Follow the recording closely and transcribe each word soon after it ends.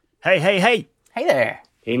Hey, hey, hey. Hey there.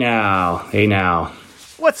 Hey now.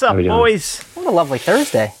 What's up, boys? What a lovely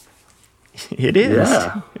Thursday. It is.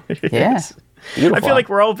 Yeah. Yeah. Beautiful. I feel like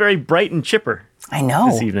we're all very bright and chipper I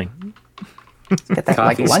know. this evening. Get that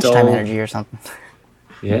like Coffee lunchtime stove. energy or something.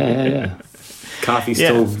 Yeah. Coffee's Yeah.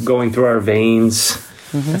 still going through our veins.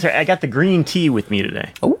 That's right. I got the green tea with me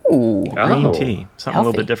today. Ooh. Green tea. Something a little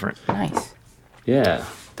Healthy. bit different. Nice. Yeah.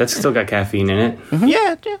 That's still got caffeine in it.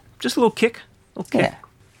 Yeah, just a little kick. Yeah.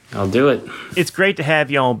 I'll do it. It's great to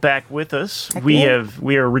have y'all back with us. Heck We yeah.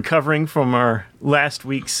 are recovering from our last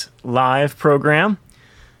week's live program.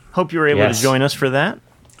 Hope you were able Yes. to join us for that.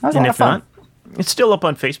 That was a And lot if of fun. not, it's still up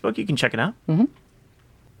on Facebook. You can check it out.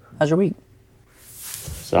 How's your week?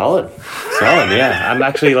 Solid. Yeah. I'm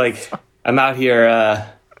actually I'm out here.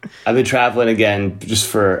 I've been traveling again just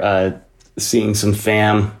for seeing some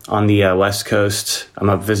fam on the West Coast. I'm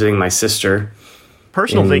up visiting my sister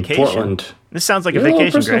Personal in vacation. Portland. This sounds like a Yeah, little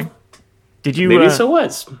vacation, personal- Greg. Did you Maybe so what?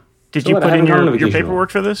 did so you what? put I in haven't gone on a your vacation. paperwork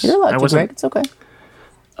for this? You're allowed I to, wasn't. Greg. It's okay.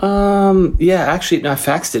 Yeah, actually, no, I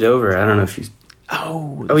faxed it over. I don't know if you.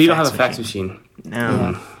 Oh, You don't have a fax machine.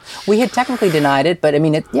 No. We had technically denied it, but I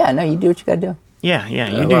mean, you do what you got to do. Yeah,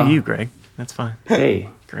 you do well. you, Greg. That's fine. Hey,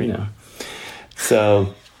 Great. you know.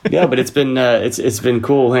 So yeah, but it's been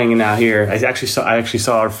cool hanging out here. I actually saw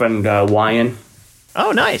our friend Wyan.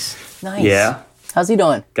 Oh, nice. Nice. Yeah, How's he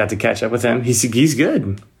doing? got to catch up with him. He's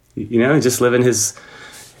good. You know, just living his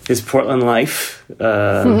Portland life.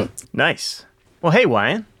 Nice. Well, hey,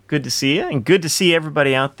 Wyan. Good to see you, and good to see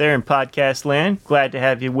everybody out there in podcast land. Glad to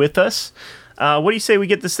have you with us. What do you say we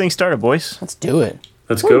get this thing started, boys? Let's do it.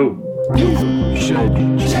 Let's go.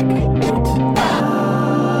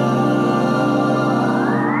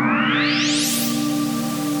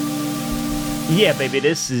 Yeah, baby,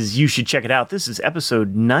 this is You Should Check It Out. This is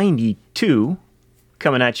episode 92,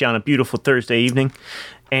 coming at you on a beautiful Thursday evening.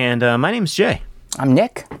 And my name's Jay. I'm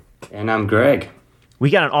Nick. And I'm Greg. We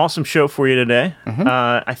got an awesome show for you today.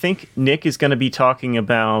 I think Nick is going to be talking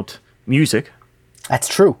about music. That's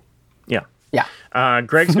true. Yeah. Yeah.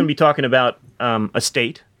 Greg's going to be talking about a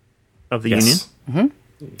state of the union. Yes.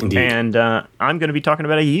 Indeed. And I'm going to be talking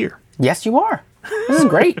about a year. Yes, you are. This is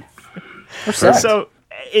great. We're set. So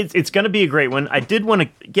it's going to be a great one. I did want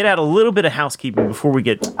to get out a little bit of housekeeping before we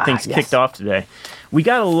get things yes. kicked off today. We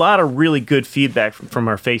got a lot of really good feedback from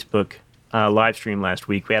our Facebook live stream last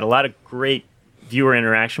week. We had a lot of great viewer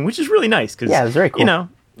interaction, which is really nice because, Yeah, it was very cool. you know,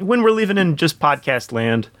 when we're living in just podcast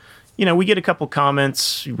land, you know, we get a couple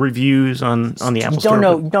comments, reviews on the Apple you Store.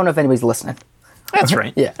 don't know if anybody's listening, That's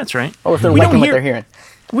right. Yeah. That's right. or if they're We don't liking what hear- they're hearing.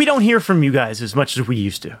 We don't hear from you guys as much as we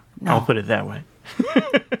used to. I'll put it that way.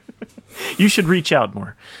 You should reach out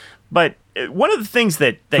more. But one of the things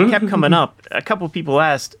that kept coming up, a couple of people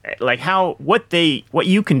asked, like what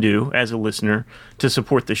you can do as a listener to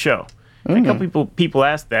support the show. A couple people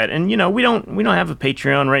asked that, and you know we don't have a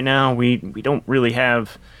Patreon right now. We don't really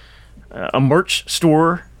have a merch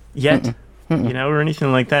store yet, you know, or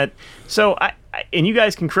anything like that. So I and you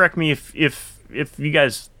guys can correct me if you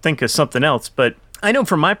guys think of something else, but I know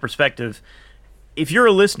from my perspective, if you're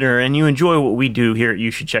a listener and you enjoy what we do here,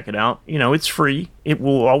 you should check it out. You know, it's free. It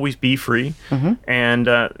will always be free. And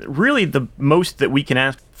really the most that we can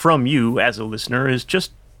ask from you as a listener is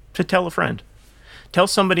just to tell a friend. Tell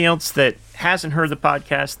somebody else that hasn't heard the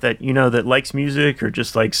podcast, that you know that likes music or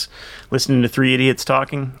just likes listening to three idiots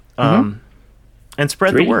talking, and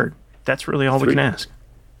spread Three? the word. That's really all we can ask.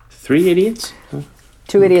 3 idiots?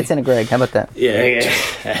 Two idiots and a Greg. How about that? Yeah.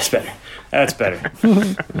 That's better.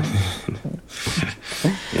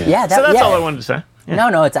 Yeah. So that's yeah. all I wanted to say. Yeah.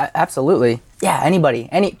 No, it's absolutely. Yeah, anybody.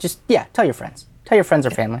 Tell your friends. Tell your friends or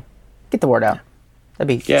family. Get the word out. That'd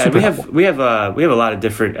be Yeah, super helpful. we have a lot of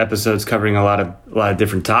different episodes covering a lot of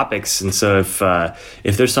different topics, and so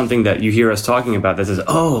if there's something that you hear us talking about that says,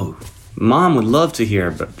 "Oh, Mom would love to hear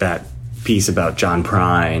that piece about John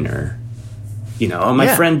Prine," or you know, "Oh, my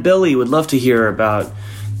Yeah. friend Billy would love to hear about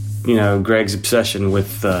Greg's obsession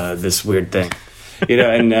with this weird thing," you know,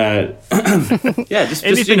 and yeah, just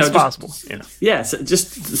Anything's possible. You know. yeah, so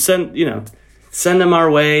just send them our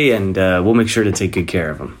way, and we'll make sure to take good care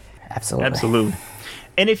of them. Absolutely. Absolutely.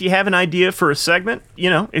 And if you have an idea for a segment, you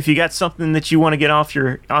know, if you got something that you want to get off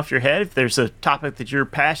your head, if there's a topic that you're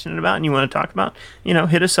passionate about and you want to talk about, you know,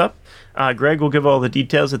 hit us up. Greg will give all the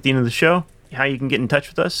details at the end of the show, how you can get in touch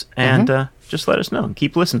with us, and just let us know and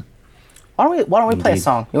keep listening. Why don't we play a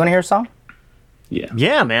song? You want to hear a song? Yeah,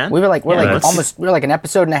 Yeah, man. We're let's- like an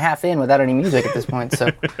episode and a half in without any music at this point. So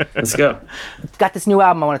let's go. got this new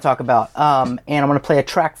album I want to talk about, and I'm going to play a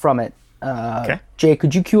track from it. Okay. Jay,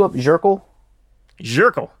 could you cue up Jerkel?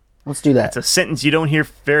 Jerkel. Let's do that. It's a sentence you don't hear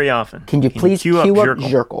very often. Can you please cue up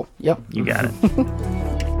Jerkle? Yep. You got it.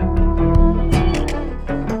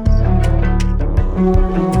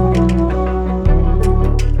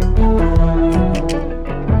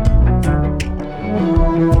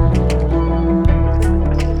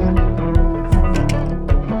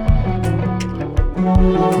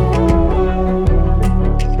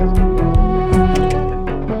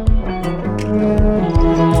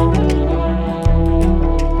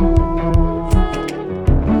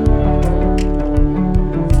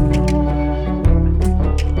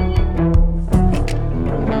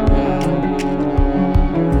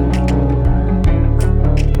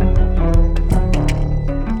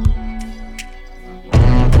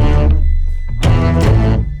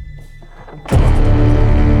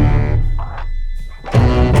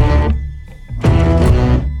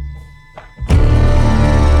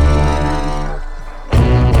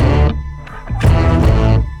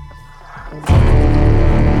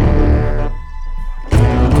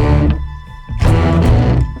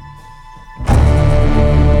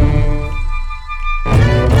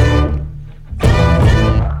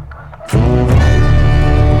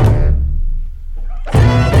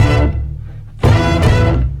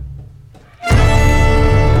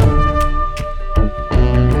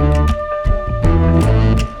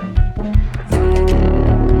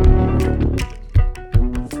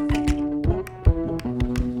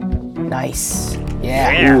 Nice.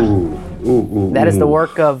 Yeah. That is the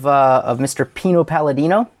work of Mr. Pino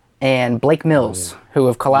Palladino and Blake Mills, who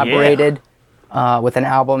have collaborated with an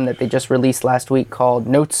album that they just released last week called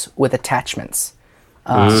Notes with Attachments.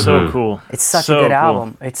 So cool. It's such a good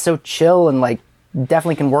album. It's so chill and like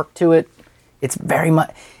definitely can work to it. It's very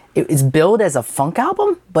much. It's billed as a funk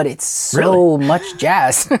album, but it's so much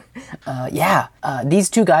jazz. These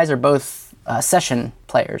two guys are both session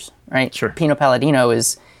players, right? Sure. Pino Palladino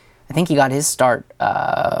is, I think he got his start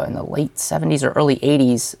in the late 70s or early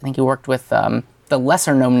 80s. I think he worked with the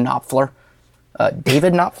lesser-known Knopfler,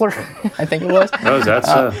 David Knopfler, I think it was. Oh, that's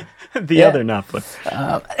the other Knopfler.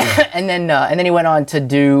 And then he went on to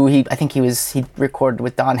do. He recorded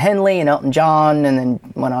with Don Henley and Elton John, and then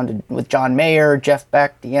went on with John Mayer, Jeff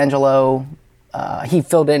Beck, D'Angelo. He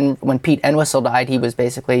filled in when Pete Entwistle died. He was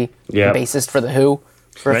basically the bassist for the Who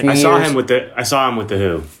for a few years. I saw him with the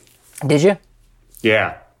Who. Did you?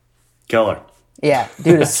 Yeah, killer. Yeah,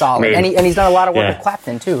 dude is solid, and he's done a lot of work with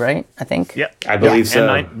Clapton too, right? I think. Yep, I believe so.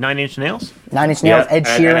 And Nine Inch Nails. Nine Inch Nails, Ed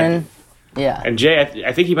Sheeran. And Jay,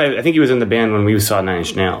 I think he was in the band when we saw Nine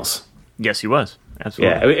Inch Nails. Yes, he was.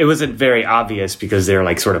 Absolutely. Yeah, it wasn't very obvious because they're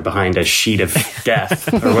like sort of behind a sheet of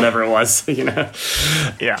death or whatever it was, you know.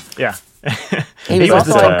 Yeah. He was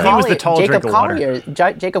also on he was the tall drink of water.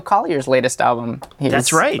 Jacob Collier's latest album.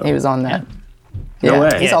 That's right. He was on that. Yeah. No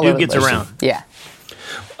way. He's all dude over gets the place. around. Yeah.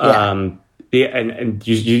 And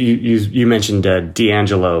you mentioned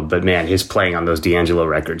D'Angelo, but man, his playing on those D'Angelo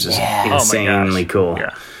records is insanely cool.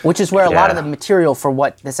 Yeah. Which is where a lot of the material for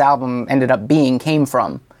what this album ended up being came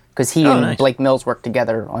from, because he and Blake Mills worked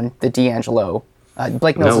together on the D'Angelo.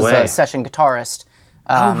 Blake Mills is a session guitarist.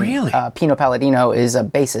 Really? Pino Palladino is a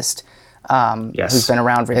bassist who's been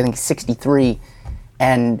around for, I think, 63.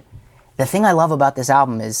 And the thing I love about this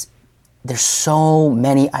album is there's so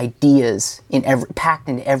many ideas packed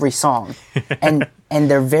into every song, and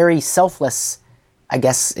they're very selfless, I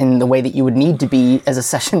guess, in the way that you would need to be as a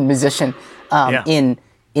session musician,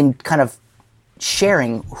 in kind of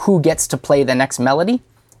sharing who gets to play the next melody.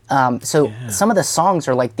 Some of the songs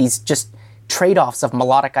are like these just trade-offs of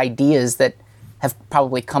melodic ideas that have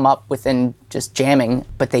probably come up within just jamming,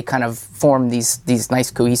 but they kind of form these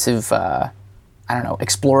nice cohesive,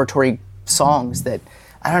 exploratory songs that.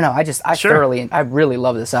 I don't know. I really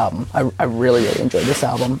love this album. I really enjoyed this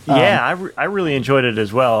album. I really enjoyed it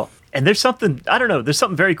as well. And there's something, I don't know, there's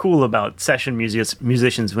something very cool about session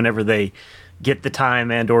musicians whenever they get the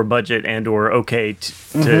time and or budget and or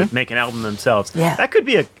to make an album themselves. Yeah. That could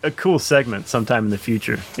be a cool segment sometime in the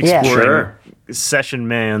future. Exploring session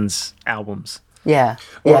man's albums. Yeah.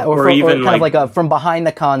 Or even kind of like a from behind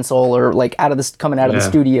the console or like coming out of the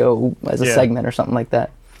studio as a segment or something like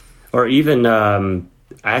that. Or even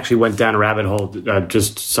I actually went down a rabbit hole,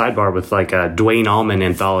 just sidebar, with like a Duane Allman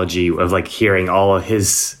anthology of like hearing all of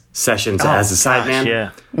his sessions as a sideman.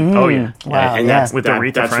 Yeah. Wow, and that's with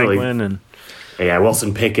Aretha Franklin really, and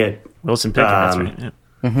Wilson Pickett. That's right.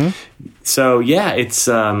 Yeah. So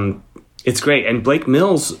it's great. And Blake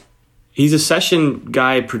Mills, he's a session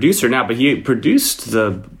guy producer now, but he produced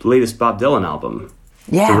the latest Bob Dylan album,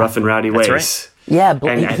 The Rough and Rowdy Ways. Right. Yeah,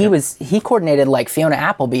 but he coordinated like Fiona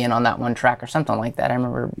Apple being on that one track or something like that. I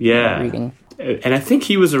remember reading. And I think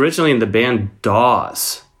he was originally in the band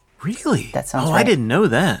Dawes. Really? That sounds right. I didn't know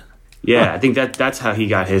that. Yeah, I think that's how he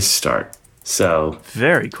got his start. So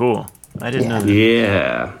very cool. I didn't know that.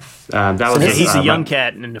 Yeah. He's a young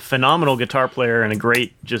cat and a phenomenal guitar player and a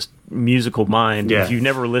great just musical mind. Yeah. If you've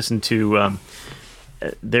never listened to,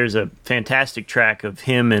 there's a fantastic track of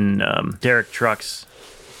him and Derek Trucks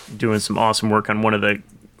doing some awesome work on one of the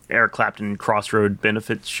Eric Clapton Crossroad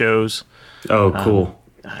benefit shows. Oh, cool.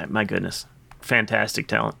 My goodness. Fantastic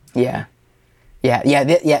talent. Yeah.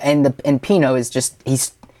 And Pino is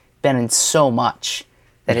he's been in so much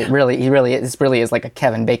that it really is like a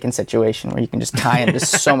Kevin Bacon situation where you can just tie into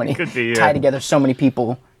so many, tie together so many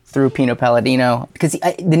people through Pino Palladino. Because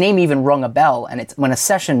the name even rung a bell, and it's when a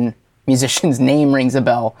session musician's name rings a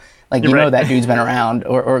bell, like you know that dude's been around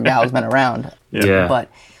or gal's been around. Yeah. But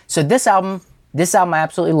so this album I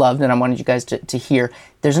absolutely loved, and I wanted you guys to hear.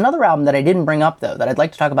 There's another album that I didn't bring up though that I'd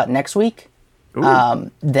like to talk about next week.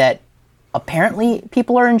 That apparently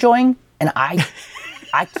people are enjoying, and I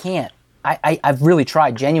can't. I've really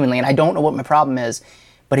tried genuinely, and I don't know what my problem is.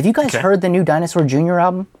 But have you guys heard the new Dinosaur Jr.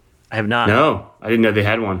 album? I have not. No, I didn't know they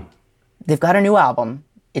had one. They've got a new album.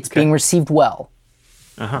 It's being received well.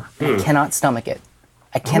 Uh-huh. I cannot stomach it.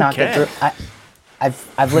 I cannot get through.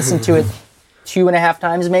 I've listened to it 2.5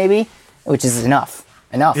 times maybe, which is enough.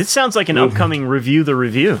 It sounds like an upcoming review the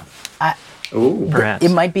review. Perhaps.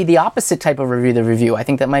 It might be the opposite type of review the review. I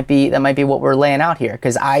think that might be what we're laying out here,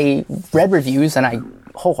 because I read reviews and I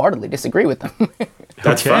wholeheartedly disagree with them.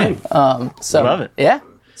 That's fine. So love it. Yeah.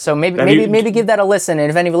 So maybe give that a listen, and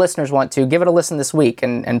if any of the listeners want to, give it a listen this week,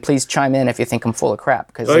 and please chime in if you think I'm full of crap,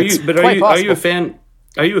 because are you a fan?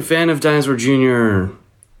 Are you a fan of Dinosaur Jr.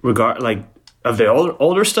 Of the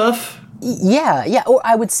older stuff? Yeah. Or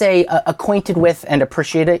I would say acquainted with and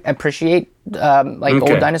appreciate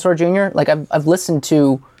old Dinosaur Jr. Like I've listened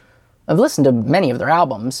to many of their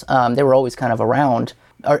albums. They were always kind of around.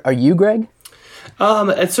 Are you, Greg?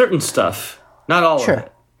 At certain stuff, not all of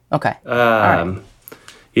it. Okay. All right.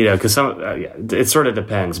 Because it sort of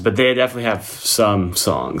depends, but they definitely have some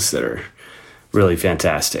songs that are really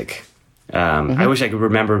fantastic. I wish I could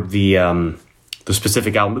remember the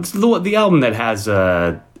specific album. It's the album that has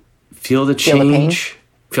Feel the Change.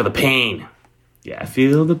 Feel the Pain. Yeah,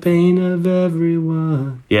 Feel the Pain of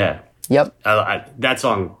Everyone. Yeah. Yep. That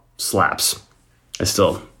song slaps.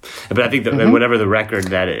 But I think that whatever the record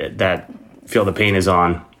that Feel the Pain is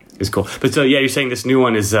on is cool. But so, you're saying this new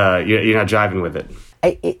one is, you're not jiving with it.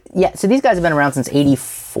 So these guys have been around since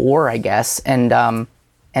 '84, I guess, and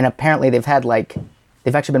apparently they've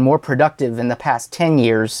actually been more productive in the past 10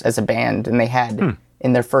 years as a band than they had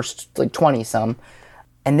in their first 20-some.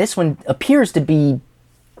 And this one appears a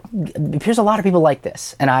lot of people like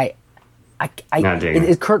this. And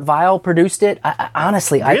Kurt Weill produced it.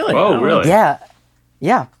 Honestly, really? Really? Yeah.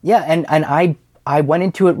 And I went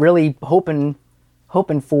into it really hoping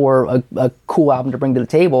for a cool album to bring to the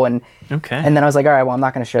table, and then I was like, all right, well, I'm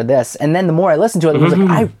not going to share this. And then the more I listened to it, I was like,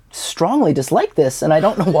 I strongly dislike this, and I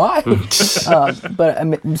don't know why. But I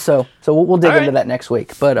mean, so we'll dig into that next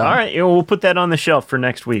week. But all right, we'll put that on the shelf for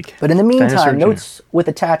next week. But in the meantime, Notes with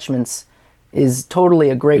Attachments is totally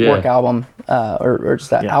a great work album, or just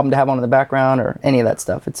that album to have on in the background, or any of that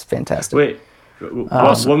stuff. It's fantastic. Wait,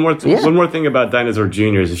 one more thing about Dinosaur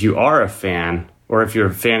Jr. is if you are a fan, or if you're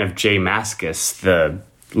a fan of Jay Mascis, the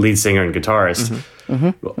lead singer and guitarist,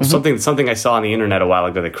 something I saw on the internet a while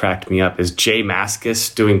ago that cracked me up is Jay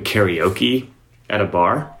Mascis doing karaoke at a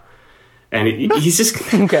bar. And he's just...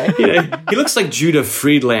 he looks like Judah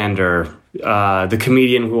Friedlander, the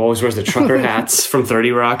comedian who always wears the trucker hats from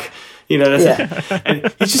 30 Rock. And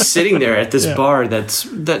he's just sitting there at this bar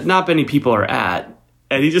that not many people are at.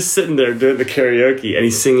 And he's just sitting there doing the karaoke, and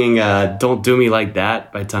he's singing "Don't Do Me Like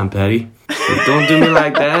That" by Tom Petty. Don't do me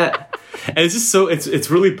like that. And it's just it's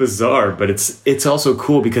really bizarre, but it's also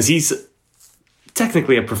cool because he's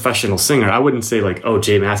technically a professional singer. I wouldn't say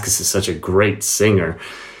Jay Mascis is such a great singer.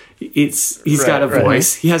 He's got a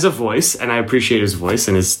voice. He has a voice, and I appreciate his voice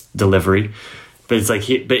and his delivery. But it's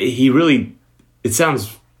he really it sounds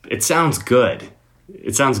good.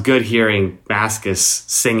 It sounds good hearing Mascis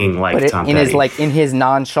singing Tom Petty. In his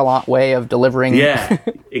nonchalant way of delivering. Yeah,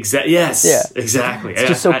 exactly. Yes, yeah. Exactly. It's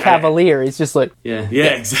just so cavalier. It's just like... Yeah,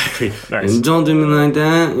 exactly. Nice. And don't do me like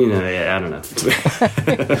that. I don't know.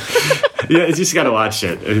 You just got to watch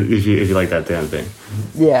it if you like that damn thing.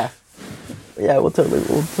 Yeah, we'll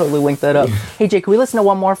totally link that up. Hey, Jay, can we listen to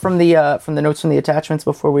one more from the Notes from the Attachments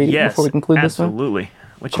before we conclude this one? Absolutely.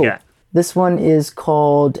 What you got? This one is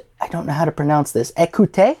called, I don't know how to pronounce this,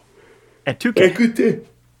 Écoutez. Écoutez.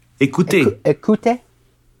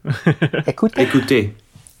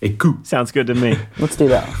 Sounds good to me. Let's do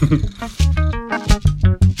that.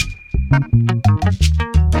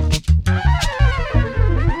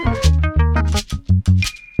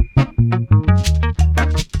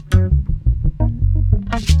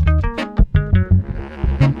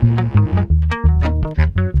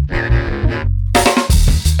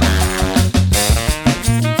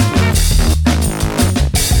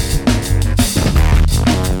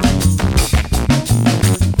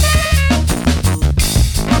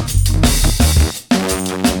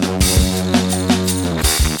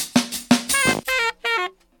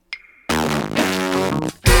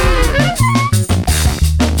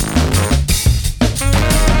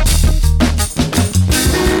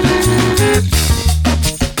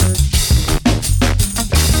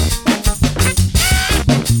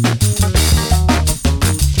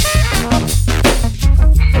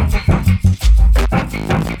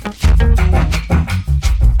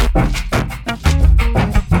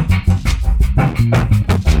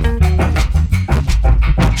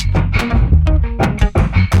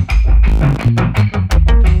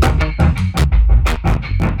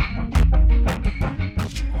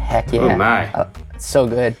 Heck yeah. Oh my. So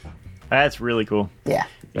good. That's really cool. Yeah.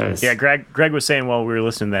 Yes. Yeah, Greg was saying while we were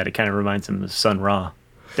listening to that, it kind of reminds him of Sun Ra.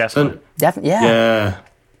 Definitely. Definitely. Yeah. Yeah.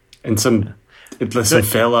 And some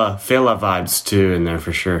Fela vibes too in there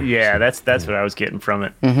for sure. Yeah, that's what I was getting from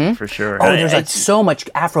it for sure. Oh, there's like so much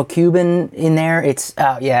Afro-Cuban in there. It's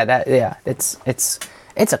it's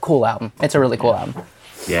a cool album. It's a really cool album.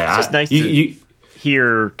 Yeah. It's just nice to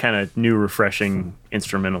hear kind of new, refreshing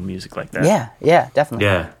instrumental music like that. Yeah, definitely.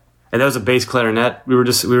 Yeah. And that was a bass clarinet we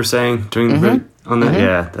were saying during the break on that.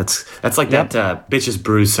 Yeah, that's like that Bitches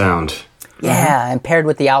Brew sound. Yeah, and paired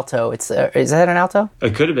with the alto. It's is that an alto?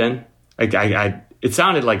 It could have been. It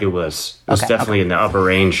sounded like it was. It was definitely in the upper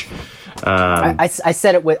range. I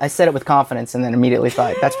said it with confidence, and then immediately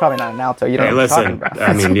thought that's probably not an alto. You don't know what I'm talking about.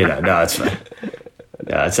 I mean, no, it's fine.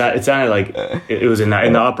 Yeah, it sounded like it was in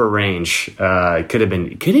the upper range. It could have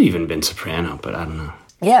even been soprano, but I don't know.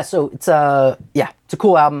 Yeah, so it's a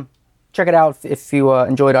cool album. Check it out if you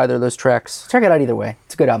enjoyed either of those tracks. Check it out either way.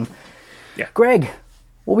 It's a good album. Yeah. Greg,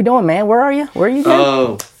 what we doing, man? Where are you? Where are you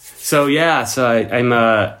again?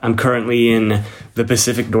 I'm currently in the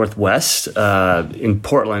Pacific Northwest, in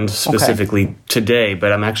Portland specifically today,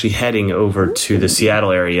 but I'm actually heading over to the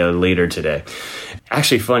Seattle area later today.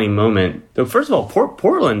 Actually, funny moment. So first of all,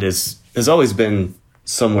 Portland has always been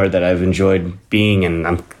somewhere that I've enjoyed being, and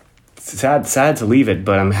I'm sad to leave it,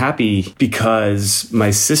 but I'm happy because my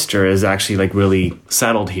sister is actually like really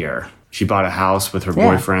settled here. She bought a house with her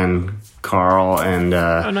boyfriend Carl, and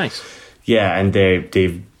oh, nice. Yeah, and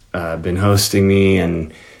they've been hosting me,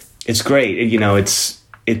 and it's great.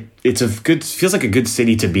 It's a good, feels like a good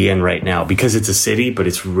city to be in right now because it's a city, but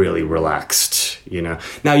it's really relaxed.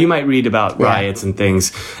 Now you might read about riots and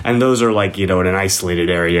things, and those are like in an isolated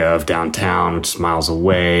area of downtown, which is miles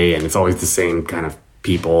away, and it's always the same kind of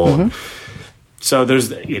people. So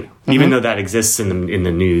there's even though that exists in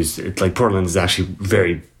the news, it's like Portland is actually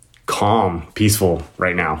very calm, peaceful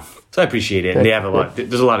right now. So I appreciate it. And they have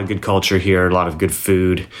there's a lot of good culture here, a lot of good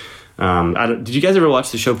food. Did you guys ever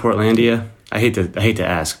watch the show Portlandia? I hate to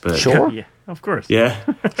ask, but sure. Yeah, of course. Yeah.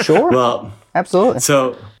 Sure. Well, absolutely.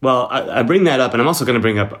 So, I bring that up, and I'm also going to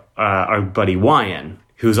bring up our buddy Wyan,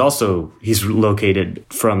 he's located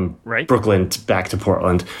from Brooklyn back to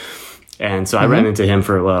Portland. And so I ran into him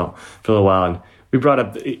for a little while, and we brought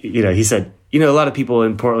up, he said, a lot of people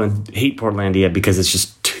in Portland hate Portlandia because it's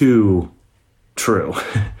just too true.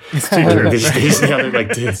 It's too true. They just nailed it like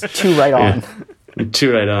this. Too right on.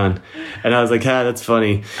 Too right on. And I was like, that's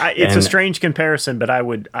funny. It's a strange comparison, but I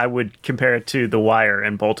would compare it to The Wire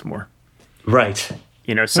in Baltimore. Right.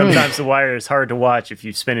 Sometimes The Wire is hard to watch if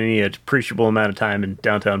you spend any appreciable amount of time in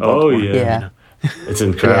downtown Baltimore. Oh, yeah. It's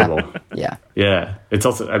incredible. Yeah. Yeah. It's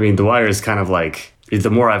also, The Wire is kind of like, the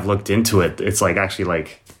more I've looked into it, it's like actually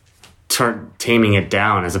like taming it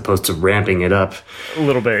down as opposed to ramping it up. A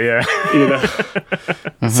little bit, yeah.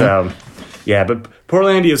 So, yeah, but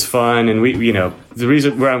Portlandia is fun. And we, the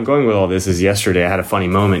reason where I'm going with all this is yesterday I had a funny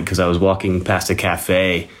moment because I was walking past a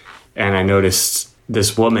cafe and I noticed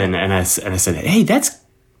this woman and I said, hey, that's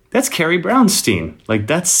Carrie Brownstein. Like,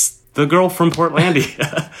 that's the girl from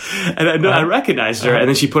Portlandia. And I recognized her, and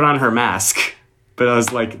then she put on her mask. But I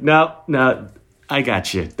was like, no, I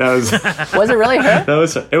got you. That was... Was it really her?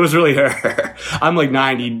 It was really her. I'm like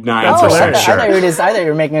 99% sure. I thought you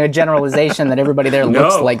were making a generalization that everybody there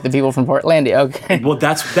looks like the people from Portlandia. Okay. Well,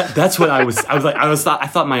 that's what I was like. I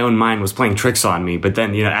thought my own mind was playing tricks on me. But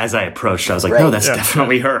then, as I approached, I was like, no, that's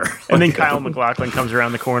definitely her. And then Kyle MacLachlan comes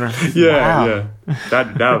around the corner. Yeah, wow. Yeah.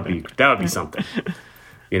 That would be something.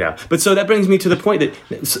 You know, but so that brings me to the point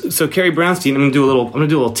that so Carrie Brownstein. I'm gonna do a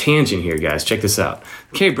little tangent here, guys. Check this out.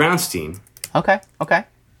 Carrie Brownstein. Okay.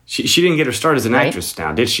 She didn't get her start as an actress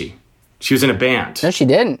now, did she? She was in a band. No, she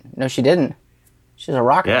didn't. She's a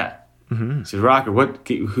rocker. Yeah. Mm-hmm. She's a rocker.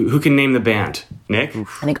 Who can name the band? Nick? I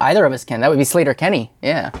think either of us can. That would be Sleater-Kinney.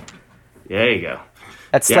 Yeah. There you go.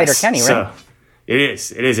 That's Sleater-Kinney, right? So, it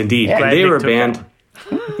is indeed. Yeah. They were a band.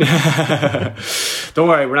 Don't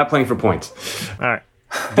worry, we're not playing for points. All right.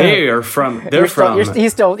 They're from.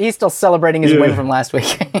 He's still celebrating his win from last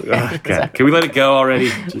week. Okay. Can we let it go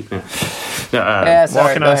already? Yeah,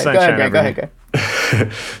 sorry. Walking on sunshine. Go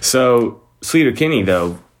ahead. So Sleater-Kinney,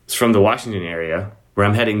 though, is from the Washington area, where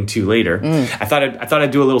I'm heading to later. I thought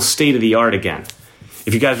I'd do a little state of the art again.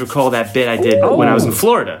 If you guys recall that bit I did when I was in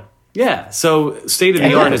Florida. Yeah. So state of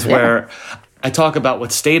the art is where I talk about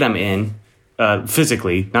what state I'm in.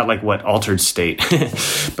 Physically, not like what altered state,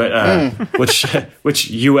 but which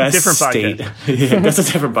U.S. different state? Podcast. Yeah, that's a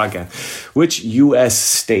different podcast. Which U.S.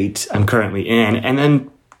 state I'm currently in, and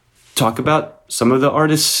then talk about some of the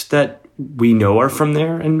artists that we know are from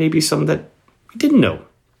there, and maybe some that we didn't know.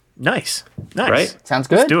 Nice. Right? Sounds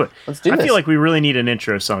good. Let's do it. Let's do this. I feel like we really need an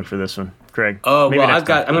intro song for this one, Craig. Oh, Maybe well, next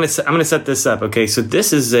time. I'm gonna set this up. Okay, so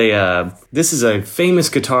this is a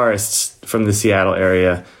famous guitarist from the Seattle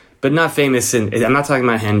area. But not famous, I'm not talking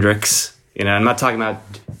about Hendrix, you know, I'm not talking about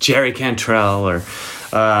Jerry Cantrell, or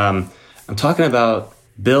I'm talking about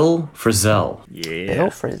Bill Frisell. Yeah.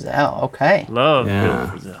 Bill Frisell, okay. Love Yeah. Bill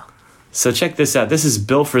Frisell. So check this out. This is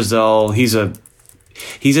Bill Frisell. He's a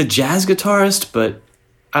jazz guitarist, but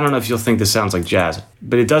I don't know if you'll think this sounds like jazz,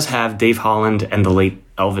 but it does have Dave Holland and the late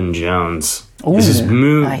Elvin Jones. Ooh, this is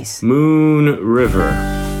nice. Moon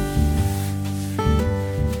River.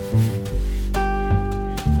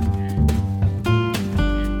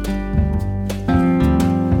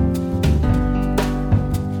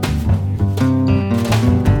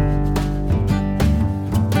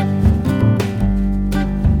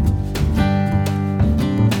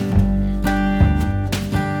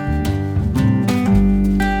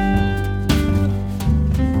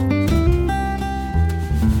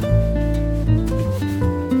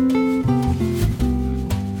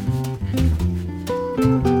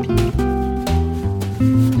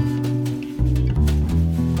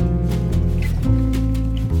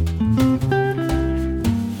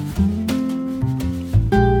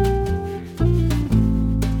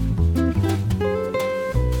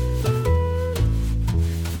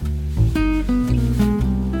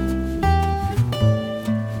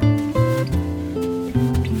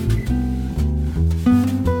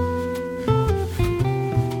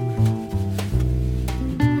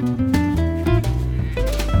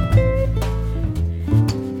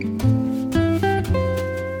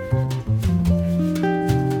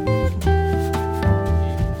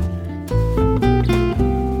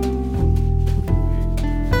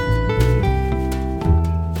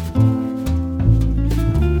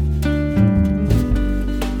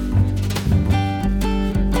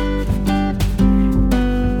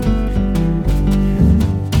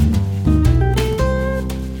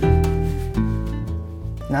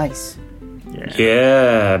 Nice.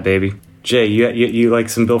 Yeah, baby. Jay, you like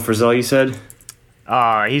some Bill Frisell, you said?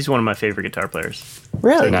 He's one of my favorite guitar players.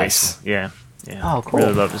 Really? Nice. Yeah. Oh, cool.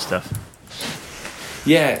 Really love his stuff.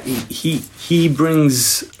 Yeah, he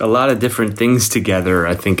brings a lot of different things together,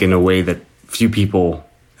 I think, in a way that few people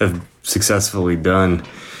have successfully done.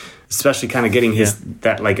 Especially kind of getting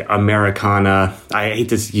that like Americana. I hate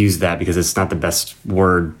to use that because it's not the best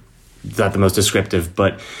word, it's not the most descriptive,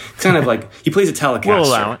 but kind of like he plays a Telecaster. We'll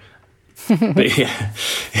allow it. But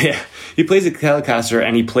yeah, he plays a Telecaster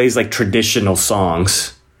and he plays like traditional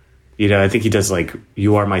songs. You know, I think he does like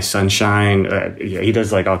 "You Are My Sunshine." He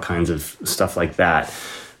does like all kinds of stuff like that.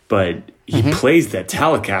 But he plays that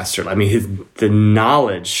Telecaster. I mean, the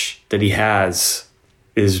knowledge that he has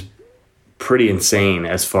is pretty insane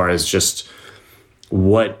as far as just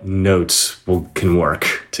what notes can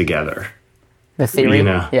work together. The theory, you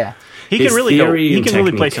know? Yeah. He can really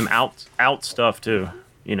technique. play some out stuff too.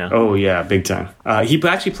 You know. Oh yeah, big time. He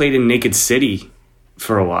actually played in Naked City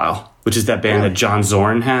for a while, which is that band that John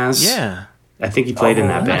Zorn has. Yeah. I think he played in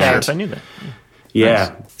that I'm band. not sure if I knew that.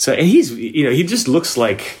 Yeah. Nice. So and he's, he just looks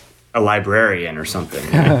like a librarian or something.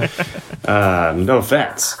 No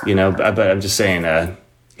offense, but I'm just saying,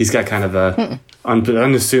 he's got kind of a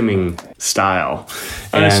unassuming style.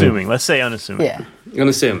 Unassuming. Let's say unassuming. Yeah.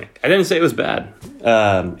 Unassuming. I didn't say it was bad.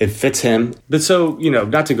 It fits him. But so,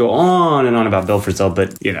 not to go on and on about Bill Frisell,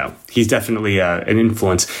 but, he's definitely an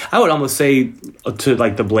influence. I would almost say to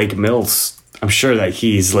like the Blake Mills. I'm sure that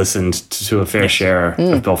he's listened to a fair share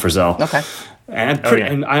of Bill Frisell. Okay.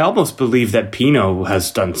 And I almost believe that Pino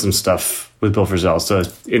has done some stuff with Bill Frisell. So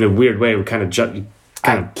in a weird way, we kind of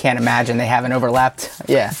I can't imagine they haven't overlapped.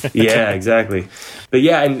 Yeah. Yeah, exactly. But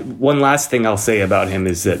yeah, and one last thing I'll say about him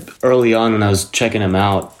is that early on when I was checking him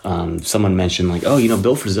out, someone mentioned like, oh,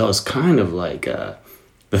 Bill Frisell is kind of like the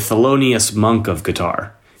Thelonious Monk of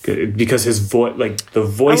guitar because his voice, like the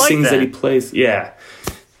voicings that he plays. Yeah.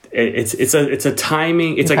 It's a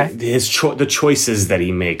timing. It's like the choices that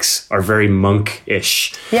he makes are very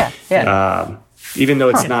monk-ish. Yeah, yeah. Even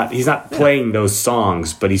though he's not playing those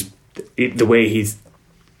songs, but the way he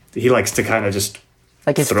likes to kind of just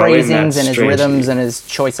like his phrasings and his rhythms and his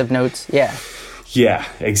choice of notes. Yeah. Yeah,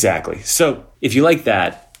 exactly. So if you like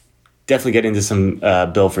that, definitely get into some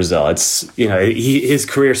Bill Frisell. It's his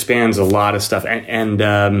career spans a lot of stuff,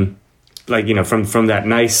 and like from that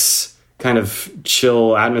nice kind of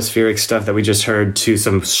chill atmospheric stuff that we just heard to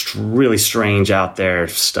some really strange out there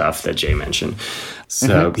stuff that Jay mentioned.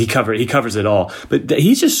 So he covers it all. But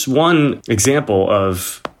he's just one example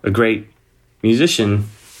of a great musician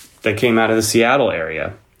that came out of the Seattle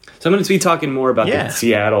area. So I'm going to be talking more about the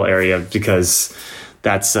Seattle area because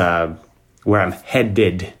that's where I'm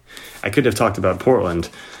headed. I could have talked about Portland,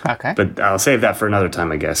 but I'll save that for another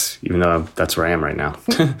time, I guess, even though that's where I am right now.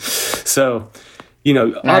 So,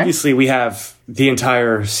 obviously we have the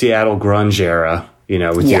entire Seattle grunge era,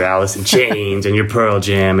 with your Alice in Chains and your Pearl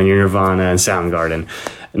Jam and your Nirvana and Soundgarden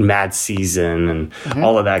and Mad Season and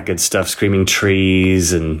all of that good stuff, Screaming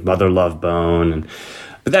Trees and Mother Love Bone.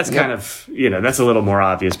 But that's kind of, that's a little more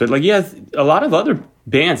obvious. But a lot of other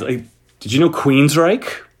bands. Like, did you know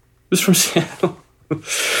Queensryche was from Seattle?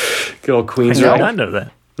 Good old Queensryche. I did not know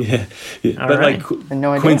that. Yeah. But right.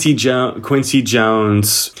 Quincy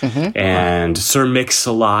Jones and Sir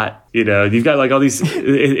Mix-a-Lot, you've got like all these.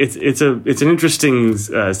 It's an interesting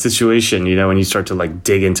situation, when you start to like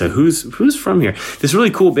dig into who's from here. This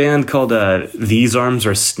really cool band called These Arms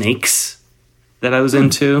Are Snakes that I was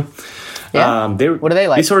into. Yeah. What are they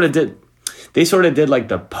like? They sort of did like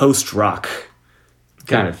the post rock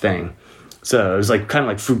kind of thing. So it was like kind of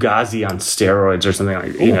like Fugazi on steroids or something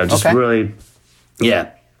like just really,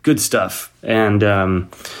 good stuff. And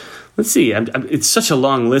let's see, it's such a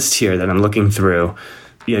long list here that I'm looking through.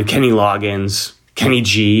 Kenny Loggins, Kenny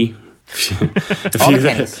G.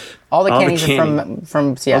 All the Kennys are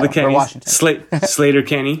from Seattle or Washington. Slater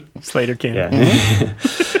Kenny. Slater Kenny.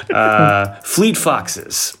 Yeah. Fleet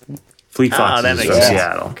Foxes. Fleet Foxes from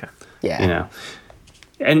Seattle. Okay. Yeah.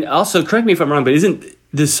 And also, correct me if I'm wrong, but isn't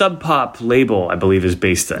the Sub Pop label, I believe, is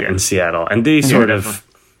based in Seattle, and they sort of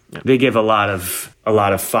they give a lot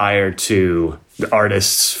of fire to the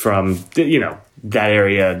artists from that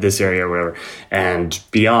area, this area, whatever, and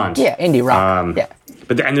beyond. Yeah, indie rock.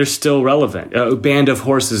 But they're still relevant. Band of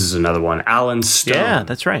Horses is another one. Alan Stone. Yeah,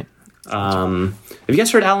 that's right. Have you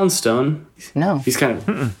guys heard Alan Stone? No. He's kind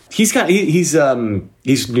of he's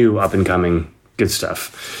new, up and coming, good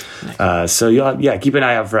stuff. So keep an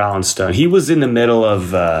eye out for Alan Stone. He was in the middle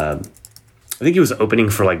of I think he was opening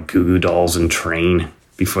for like Goo Goo Dolls and Train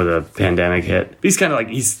before the pandemic hit. He's kind of like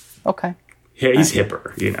he's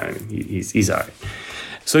hipper, he's all right.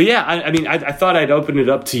 So I thought I'd open it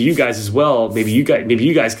up to you guys as well. Maybe you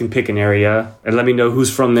guys can pick an area and let me know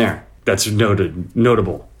who's from there. That's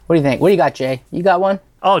notable. What do you think? What do you got, Jay? You got one?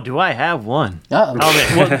 Oh, do I have one? Uh-oh.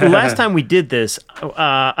 Well, the last time we did this,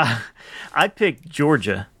 I picked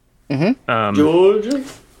Georgia. Georgia,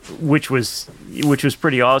 which was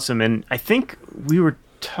pretty awesome, and I think we were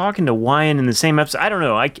talking to Wyan in the same episode. I don't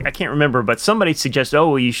know. I can't remember, but somebody suggested,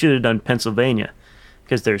 you should have done Pennsylvania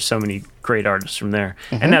because there's so many great artists from there,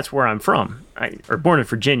 and that's where I'm from. I was born in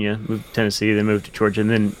Virginia, moved to Tennessee, then moved to Georgia, and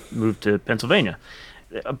then moved to Pennsylvania.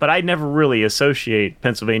 But I never really associate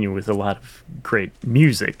Pennsylvania with a lot of great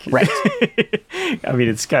music. Right. I mean,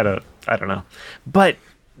 it's kind of, I don't know. But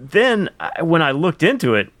then when I looked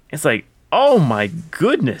into it, it's like, oh my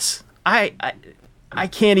goodness. I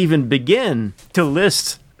can't even begin to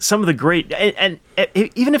list some of the great, and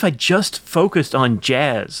even if I just focused on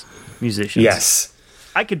jazz musicians. Yes.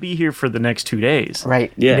 I could be here for the next 2 days.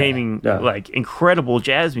 Right. Naming like incredible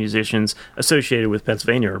jazz musicians associated with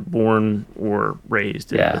Pennsylvania or born or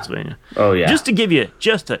raised in Pennsylvania. Oh, yeah. Just to give you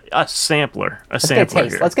just a sampler. Let's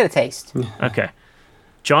get a taste. Okay.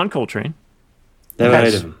 John Coltrane. Never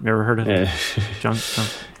heard of him. Never heard of him. John.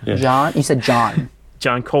 John? You said John.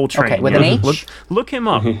 John Coltrane. Okay, with an H? Look him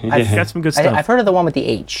up. I've got some good stuff. I've heard of the one with the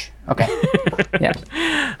H. Okay. Yeah.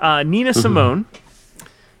 Nina Simone.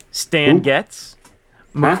 Stan Getz.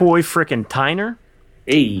 McCoy frickin' Tyner.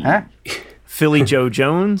 Hey. Huh? Philly Joe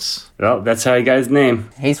Jones. Well, that's how you got his name.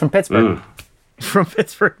 He's from Pittsburgh. from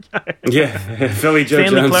Pittsburgh. Yeah, Philly Joe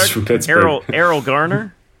Stanley Jones Clark, is from Pittsburgh. Errol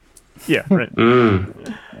Garner. Yeah, right.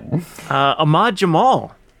 Ahmad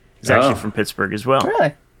Jamal is actually from Pittsburgh as well.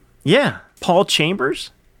 Really? Yeah. Paul Chambers,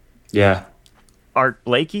 Yeah, Art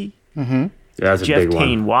Blakey, yeah, that's a Jeff big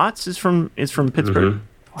Kane one. Watts is from Pittsburgh.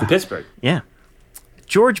 From Pittsburgh. Yeah.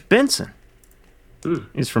 George Benson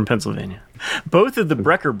is from Pennsylvania. Both of the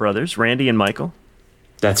Brecker brothers, Randy and Michael.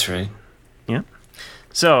 That's right. Yeah.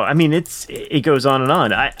 So I mean, it goes on and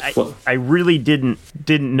on. I really didn't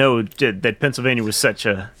know that Pennsylvania was such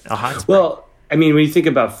a hot spot. Well, I mean, when you think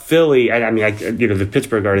about Philly, the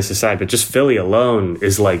Pittsburgh artists aside, but just Philly alone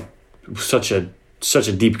is like such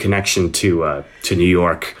a deep connection to New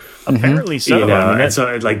York. Apparently so. You know, I mean, and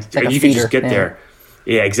so like you can just get there.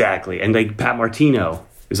 Yeah, exactly. And like Pat Martino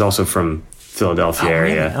is also from Philadelphia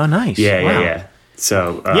area. Really? Oh, nice. Yeah, Wow. yeah.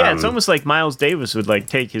 So Yeah, it's almost like Miles Davis would like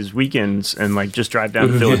take his weekends and like just drive down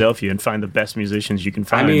to Philadelphia and find the best musicians you can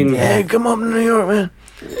find. I mean, hey, come up to New York, man.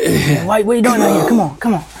 What are you doing out here?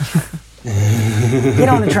 Come on. Get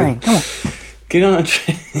on the train. Come on. get on a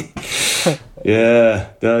train. Yeah,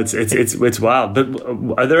 no, it's wild.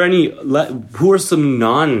 But are there any? Who are some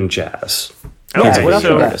non-jazz? Yeah, what else you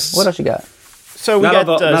got? artists? What else you got? So we Not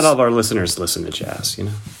got all of our listeners listen to jazz, you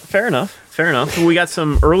know. fair enough. We got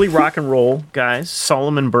some early rock and roll guys: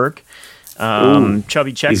 Solomon Burke,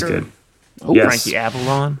 Chubby Checker, He's good. Yes. Frankie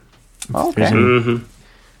Avalon. Okay. Mm-hmm.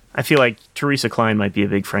 I feel like Teresa Klein might be a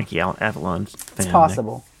big Frankie Avalon fan. It's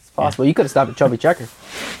possible. You could have stopped at Chubby Checker.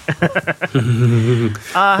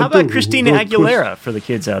 How about Christina Aguilera for the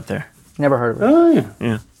kids out there? Never heard of it. Oh yeah.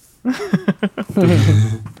 Yeah.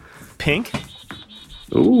 Pink,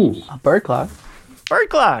 Ooh. A bird clock. Bird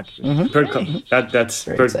Clock. Bird Clock. That's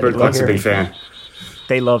Very Bird excited. Clock's a Very big fan.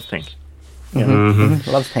 They love Pink.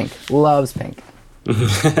 Loves pink. Loves pink.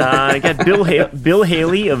 I got Bill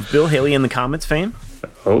Haley of Bill Haley and the Comets fame.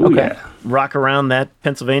 Oh Okay. yeah. Rock around that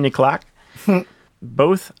Pennsylvania clock.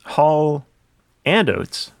 Both Hall and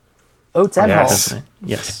Oates. Oates and Yes. Hall.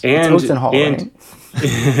 Yes. And Oates and Hall, right?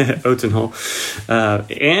 Oates and Hall,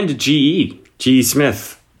 and G.E.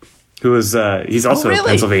 Smith, who is he's also really?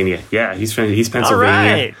 Pennsylvania. Yeah, he's Pennsylvania. All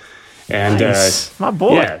right. And Nice. My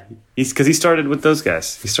boy. yeah, because he started with those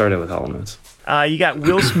guys. He started with Hall and Oates. You got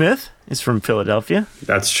Will Smith is from Philadelphia,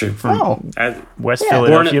 That's true. Oh, West Yeah.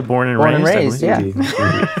 Philadelphia, born and born and raised. I raised, believe.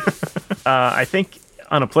 yeah. I think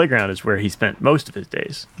on a playground is where he spent most of his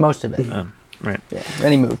days. Most of it. Right. Yeah.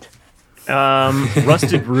 Then he moved.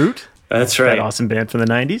 Rusted Root, That's that right. awesome band from the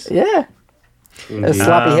 90s. Yeah. Those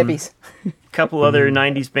sloppy hippies. Couple other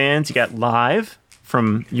 90s bands. You got Live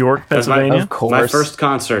from York, That's my- Pennsylvania. Of course.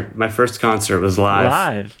 My first concert was live.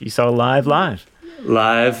 Live. You saw Live. Live The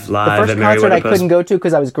first at concert Merriweather I Post. couldn't go to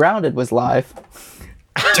because I was grounded was live.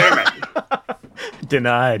 Damn it.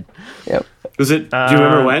 Denied. Yep. Was it? Do you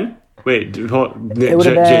remember when? Wait, hold, It would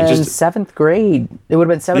have been seventh grade. It would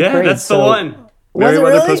have been seventh yeah, grade. that's the so one. Was it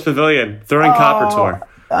Merriweather really? Post Pavilion, Throwing Copper Tour.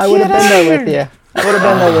 I would have been there with you.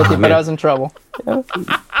 But I was in trouble. Yeah.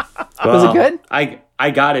 Was it good? I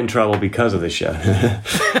got in trouble because of the show.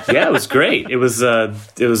 Yeah, it was great. It was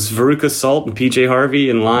Veruca Salt and PJ Harvey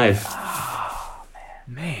and live.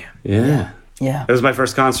 Man. Yeah, Yeah. it was my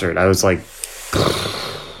first concert. I was like,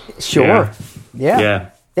 Sure. Yeah. yeah.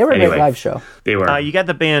 They were a Anyway. great live show. They were You got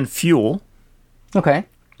the band Fuel. Okay.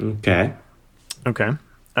 okay. Okay.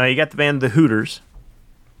 You got the band The Hooters.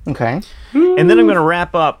 Okay. And then I'm going to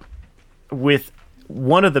wrap up with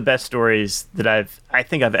one of the best stories that I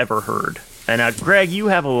think I've ever heard. And now, Greg, you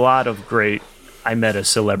have a lot of great I met a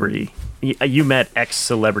celebrity. You met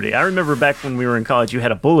ex-celebrity. I remember back when we were in college, you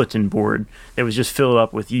had a bulletin board that was just filled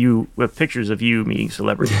up with pictures of you meeting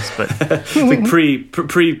celebrities. But It's like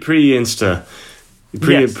pre-Insta,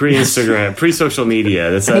 Yes. pre-Instagram, pre-social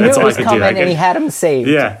media. That's He knew that's it all I was could do. coming I and he could, had him saved.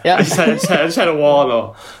 yeah, Yeah. I just had a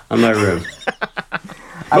wall on my room.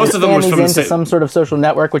 I Most of them were these from the into same. some sort of social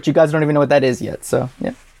network, which you guys don't even know what that is yet. So,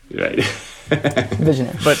 yeah. Right.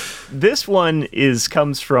 Visionary. but this one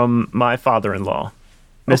comes from my father-in-law,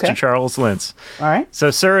 Mr. Okay. Charles Lentz. All right.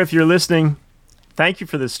 So, sir, if you're listening, thank you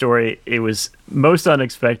for this story. It was most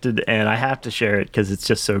unexpected, and I have to share it because it's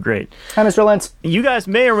just so great. Hi, Mr. Lentz. You guys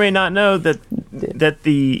may or may not know that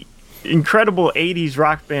the incredible 80s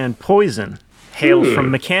rock band Poison hailed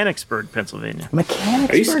from Mechanicsburg, Pennsylvania.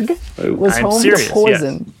 Mechanicsburg you- was I'm home serious, to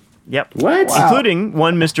Poison. Yep. What? Wow. Including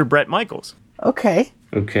one Mr. Brett Michaels. Okay.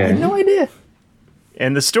 I Okay. had no idea.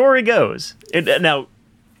 And the story goes, now,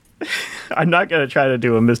 I'm not going to try to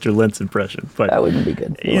do a Mr. Lentz impression, but That wouldn't be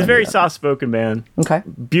good. he's a very soft-spoken man. Okay.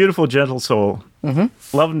 Beautiful, gentle soul.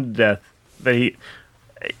 Love him to death. But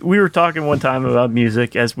we were talking one time about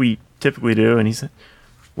music, as we typically do, and he said,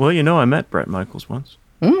 Well, I met Bret Michaels once.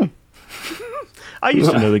 I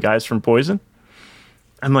used to know the guys from Poison.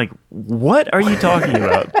 I'm like, what are you talking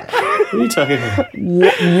about? What are you talking about?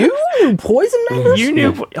 You knew Poison members? You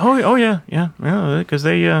knew? Oh yeah, because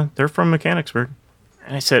they're from Mechanicsburg.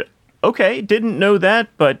 And I said, okay, didn't know that,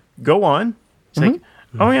 but go on. He's like,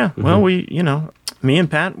 oh yeah, well me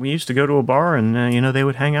and Pat, we used to go to a bar, and they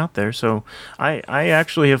would hang out there. So I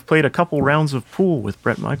actually have played a couple rounds of pool with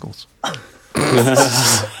Bret Michaels.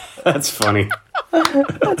 That's funny.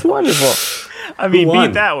 That's wonderful. I mean,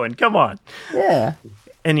 beat that one. Come on. Yeah.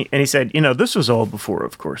 And he said, this was all before,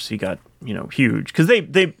 of course, he got, huge. Because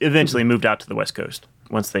they eventually moved out to the West Coast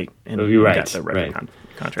once they got the record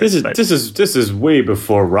contract. This is way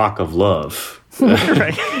before Rock of Love.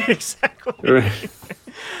 Right, exactly. Right.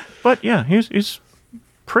 But yeah, he's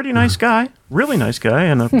pretty nice guy, really nice guy,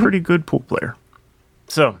 and a pretty good pool player.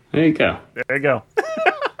 So there you go. Beautiful.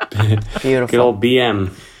 Good old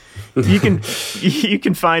BM. You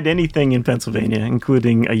can find anything in Pennsylvania,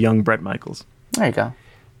 including a young Bret Michaels. There you go.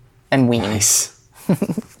 And Ween. Nice.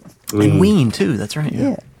 And Ween too. That's right.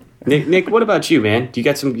 Yeah. Nick, what about you, man? You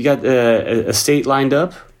got a state lined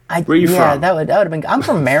up? Where are you from? Yeah, that would have been. I'm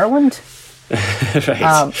from Maryland.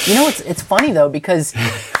 Right. It's funny though because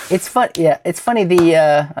it's fun. Yeah, it's funny.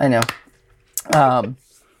 I know.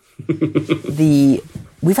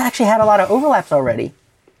 We've actually had a lot of overlaps already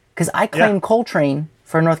because I claimed Coltrane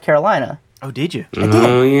for North Carolina. Oh, did you? I did.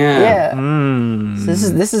 Oh, yeah. Yeah. So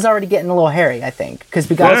this is already getting a little hairy, I think, because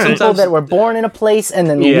we got people that were born in a place and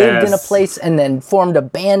then lived in a place and then formed a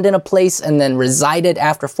band in a place and then resided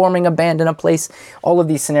after forming a band in a place. All of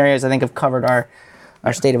these scenarios, I think, have covered our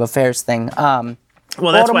state of affairs thing. Well,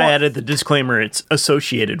 that's why I added the disclaimer. It's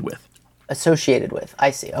associated with. Associated with. I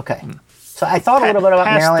see. Okay. So I thought a little bit about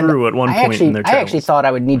Maryland. Through at one point in their I actually thought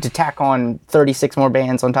I would need to tack on 36 more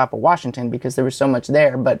bands on top of Washington because there was so much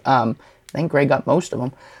there, but I think Greg got most of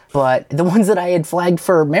them. But the ones that I had flagged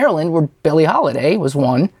for Maryland were Billie Holiday was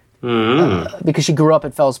one, because she grew up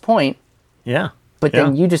at Fells Point. Yeah. But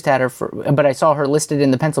then you just had her but I saw her listed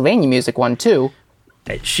in the Pennsylvania music one too.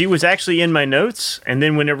 She was actually in my notes, and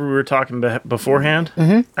then whenever we were talking beforehand,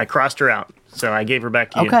 I crossed her out. So I gave her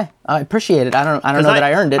back to you. Okay, I appreciate it. I don't know that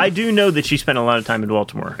I earned it. I do know that she spent a lot of time in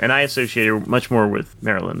Baltimore, and I associate her much more with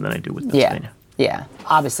Maryland than I do with Pennsylvania. Yeah.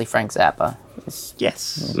 Obviously, Frank Zappa is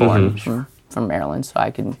born from Maryland, so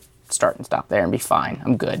I can start and stop there and be fine.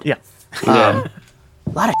 I'm good. Yeah. A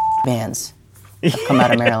lot of bands have come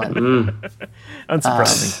out of Maryland.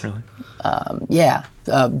 Unsurprising, really.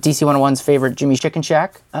 DC 101's favorite Jimmy Chicken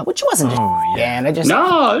Shack, which wasn't a band. They're a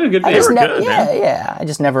good band. I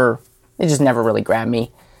just never. It just never really grabbed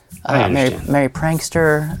me. Mary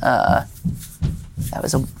Prankster, that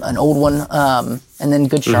was an old one. And then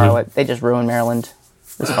Good Charlotte. They just ruined Maryland,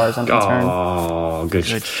 as far as I'm concerned. Oh, Good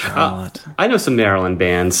Charlotte. I know some Maryland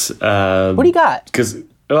bands. What do you got? Because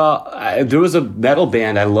there was a metal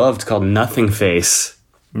band I loved called Nothing Face.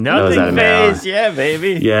 Nothing Face, yeah,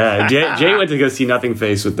 baby. Yeah, Jay went to go see Nothing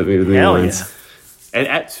Face with the New Orleans. Yeah. And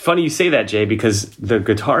it's funny you say that, Jay, because the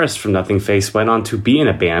guitarist from Nothing Face went on to be in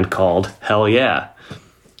a band called Hell Yeah.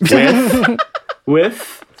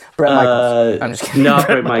 With Bret Michaels. I'm just kidding. Not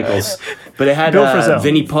Bret Michaels. But it had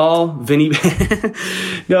Vinnie Paul. No, it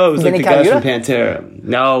was Vinnie like the guys Colaiuta? from Pantera.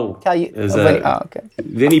 No. It was okay.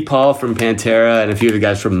 Vinnie Paul from Pantera and a few of the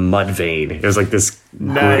guys from Mudvayne. It was like this.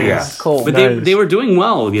 Nice. Cool. But they were doing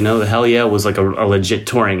well. The Hell Yeah was like a legit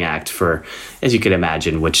touring act for, as you could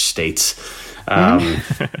imagine, which states. Hell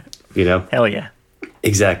yeah.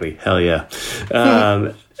 Exactly. Hell yeah.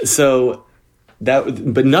 But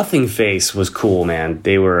Nothing Face was cool, man.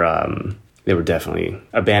 They were definitely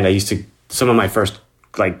a band some of my first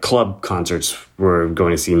club concerts were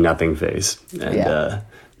going to see Nothing Face. And,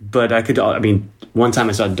 but one time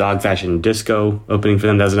I saw Dog Fashion Disco opening for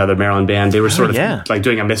them. That was another Maryland band. They were sort of like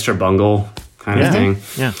doing a Mr. Bungle kind of thing.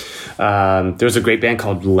 Yeah. There was a great band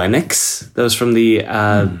called Lennox that was from the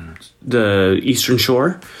Eastern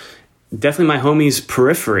Shore. Definitely my homies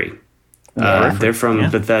Periphery. They're from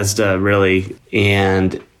Bethesda, really.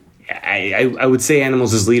 And I would say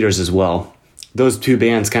Animals as Leaders as well. Those two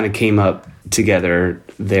bands kind of came up together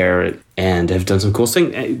there and have done some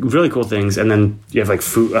really cool things. And then you have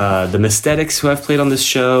the Mysthetics, who I've played on this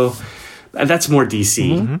show. That's more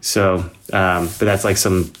DC. So, but that's like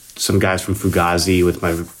some guys from Fugazi with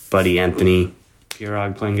my buddy Anthony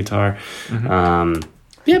Pirog playing guitar.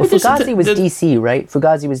 Fugazi was DC, right?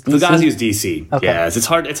 Fugazi was DC. Fugazi was DC. Okay. Yes, it's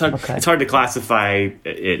hard to classify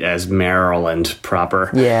it as Maryland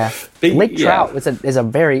proper. Yeah, Lake Trout is a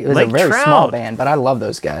very small band, but I love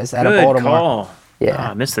those guys out of Baltimore. Call.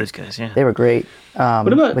 Yeah, I miss those guys. Yeah, they were great.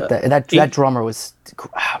 What about that drummer was?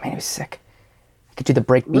 Oh man, he was sick. I could do the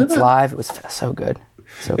break beats live. It was so good.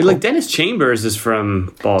 So cool. Like Dennis Chambers is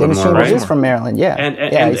from Baltimore, Dennis Chambers right? is from Maryland. Yeah, And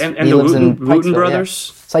he the lives in Wooten Pikesville, brothers,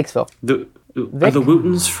 Sykesville. Are the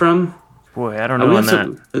Wootens from? boy, I don't know on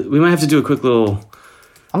that. We might have to do a quick little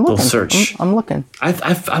search. I'm looking.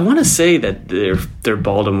 I want to say that they're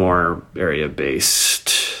Baltimore area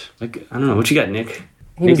based. Like I don't know. What you got, Nick?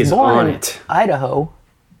 He Nick was is born on in it. Idaho.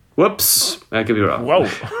 Whoops, I could be wrong. Whoa,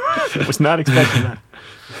 was not expecting that.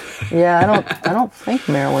 Yeah, I don't think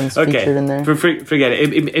Maryland's featured in there. Forget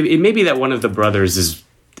it. It may be that one of the brothers is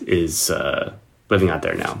living out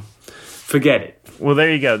there now. Forget it. Well,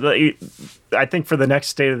 there you go. I think for the next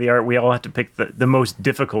state of the art, we all have to pick the most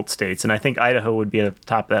difficult states, and I think Idaho would be at the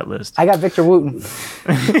top of that list. I got Victor Wooten.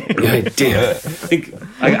 Damn.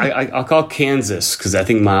 I'll call Kansas because I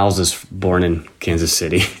think Miles is born in Kansas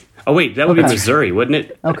City. Oh wait, that would be Missouri, wouldn't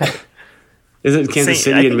it? Okay. Isn't Kansas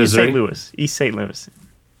City in Missouri? St. Louis, East St. Louis.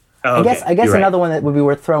 Oh, okay. I guess You're another right. one that would be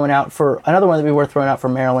worth throwing out for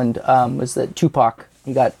Maryland was that Tupac.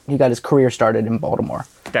 He got his career started in Baltimore.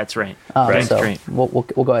 That's right. So Great. we'll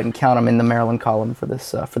go ahead and count him in the Maryland column for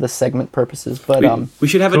this segment purposes. But we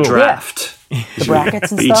should have a draft. the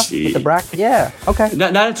brackets and stuff. With the bracket, yeah. Okay.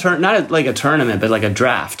 Not like a tournament, but like a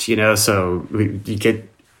draft. So we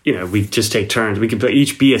just take turns. We could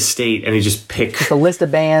each be a state, and we just pick The list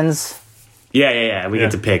of bands. Yeah. We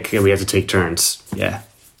get to pick, and we have to take turns. Yeah.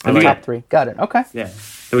 And Top 3. Got it. Okay. Yeah.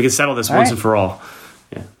 And we can settle this once and for all.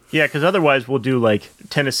 Yeah. Yeah, because otherwise we'll do like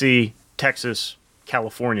Tennessee, Texas,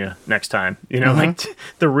 California next time. Like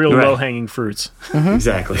the real low-hanging fruits.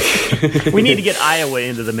 Exactly. We need to get Iowa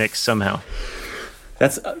into the mix somehow.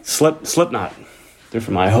 That's Slipknot. They're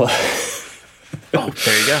from Iowa. Oh,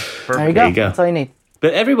 there you go. Perfect. There you go. That's all you need.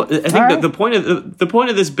 But I think the point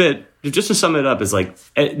of this bit, just to sum it up, is like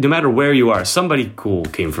no matter where you are, somebody cool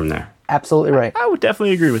came from there. Absolutely right. I would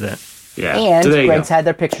definitely agree with that. Yeah. And so Greg's had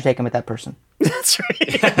their picture taken with that person. That's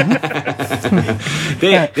right.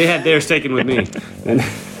 They had theirs taken with me. Right.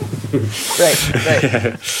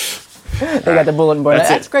 They got the bulletin board.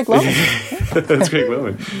 That's Greg Loman. That's Greg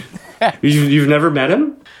Loman. You've never met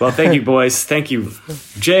him? Well, thank you, boys. Thank you,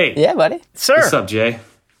 Jay. Yeah, buddy. Sir. What's up, Jay?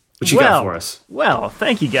 What you got for us? Well,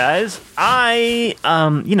 thank you guys.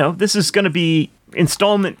 This is going to be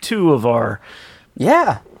installment 2 of our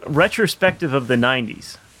retrospective of the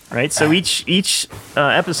 90s. Right, so each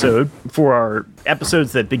episode for our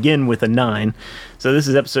episodes that begin with a 9. So this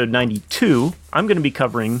is episode 92. I'm going to be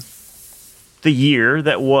covering the year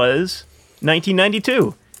that was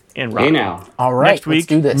 1992. And Rob, hey now, all right, next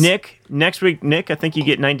week, let's do this. Next week, Nick, I think you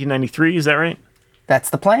get 1993. Is that right? That's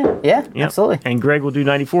the plan. Yeah, Yep. absolutely. And Greg will do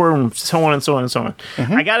 94, and so on and so on and so on.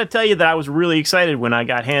 Mm-hmm. I got to tell you that I was really excited when I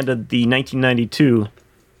got handed the 1992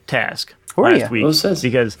 task. Last week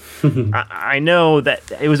because I know that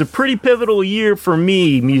it was a pretty pivotal year for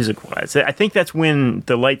me music-wise. I think that's when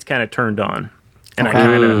the lights kind of turned on, and I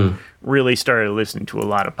kind of really started listening to a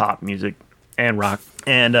lot of pop music and rock.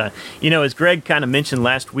 And as Greg kind of mentioned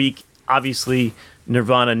last week, obviously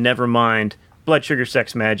Nirvana, Nevermind, Blood Sugar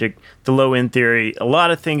Sex Magik, The Low End Theory, a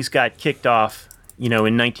lot of things got kicked off, in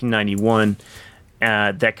 1991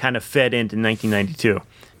 that kind of fed into 1992.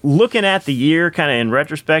 Looking at the year kind of in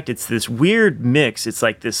retrospect, it's this weird mix. It's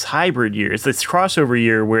like this hybrid year. It's this crossover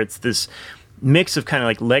year where it's this mix of kind of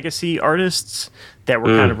like legacy artists that were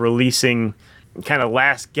kind of releasing kind of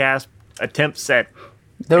last gasp attempts at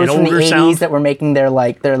those an from the older 80s sound. that were making they're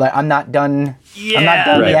like I'm not done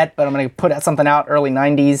yet, but I'm going to put out something out early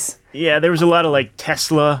 90s. Yeah, there was a lot of like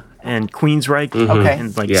Tesla and Queensryche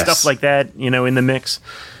and like stuff like that, in the mix.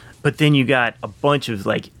 But then you got a bunch of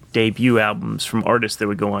like debut albums from artists that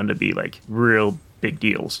would go on to be like real big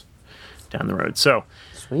deals down the road. So,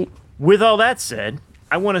 sweet. With all that said,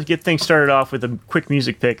 I want to get things started off with a quick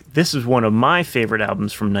music pick. This is one of my favorite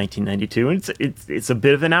albums from 1992, and it's a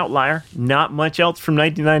bit of an outlier. Not much else from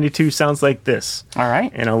 1992 sounds like this. All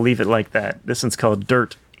right. And I'll leave it like that. This one's called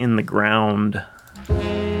Dirt in the Ground.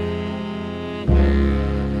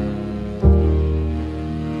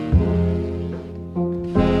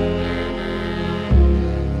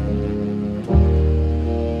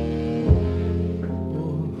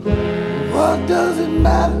 What does it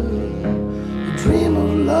matter? A dream of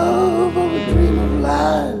love or a dream of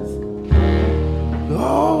lies? They're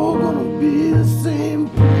all gonna be the same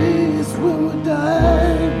place when we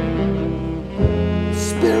die.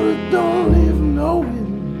 Spirit don't leave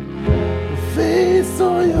knowing your face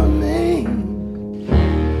or your name.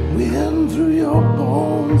 Wind through your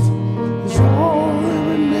bones is all that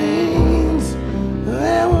remains.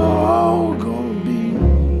 And we're all gonna be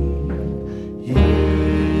here.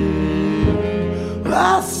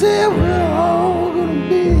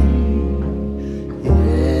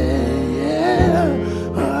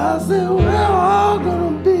 say we're all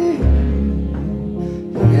gonna be.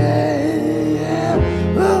 Yeah.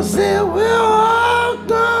 We'll say we're all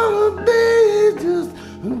gonna be just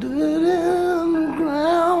dead in the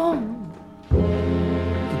ground.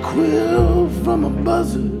 The quill from a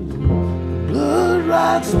buzzard, blood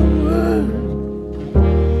writes the word.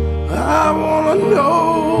 I wanna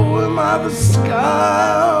know, am I the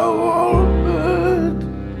sky or a bird?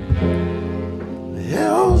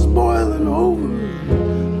 Hell's boiling over,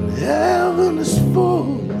 and heaven is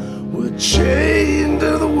full. We're chained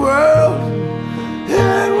to the world,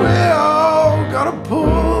 and we all gotta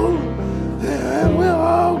pull, and we're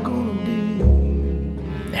all gonna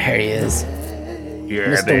be. There he is. Yeah,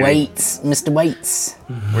 Mr. baby. Waits. Mr. Waits.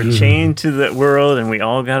 We're chained to the world, and we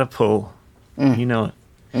all gotta pull. You know it.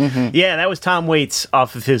 Yeah, that was Tom Waits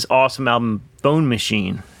off of his awesome album Bone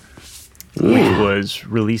Machine, which was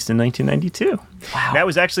released in 1992. Wow. That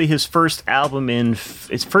was actually his first album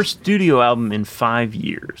his first studio album in 5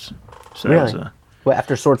 years. So Really? that was What,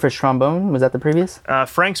 after Swordfish Trombone? Was that the previous?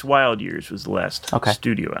 Frank's Wild Years was the last Okay.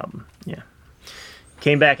 studio album. Yeah,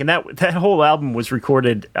 came back, and that whole album was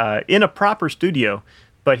recorded in a proper studio,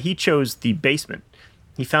 but he chose the basement.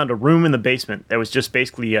 He found a room in the basement that was just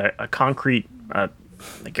basically a concrete,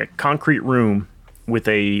 like a concrete room with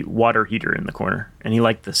a water heater in the corner, and he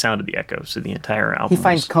liked the sound of the echo. So the entire album. He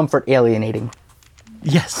finds comfort alienating.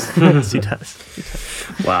 Yes, yes, he does.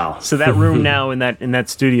 Wow. So that room now in that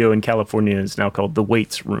studio in California is now called the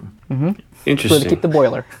Waits Room. So Interesting. to keep the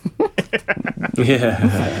boiler.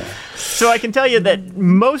 Yeah. So I can tell you that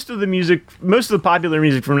most of the popular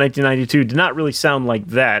music from 1992 did not really sound like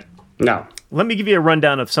that. No. Let me give you a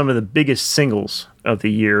rundown of some of the biggest singles of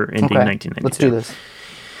the year ending Okay, 1992. let's do this.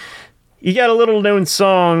 You got a little known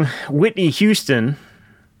song, Whitney Houston,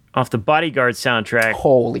 off the Bodyguard soundtrack,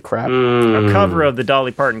 Holy crap. a cover of the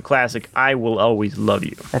Dolly Parton classic, I Will Always Love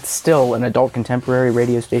You. That's still an adult contemporary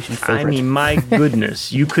radio station favorite. I mean, my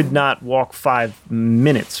goodness, you could not walk 5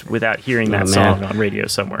 minutes without hearing that Oh, song man. on radio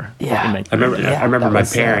somewhere. Yeah. in I remember. 1992. I remember that my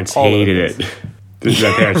was, parents all of hated this. it.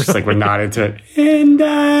 My parents just like were not into it, and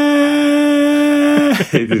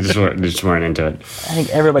they just weren't into it. I think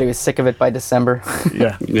everybody was sick of it by December.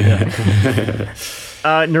 Yeah.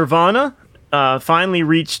 Nirvana finally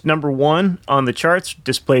reached #1 on the charts,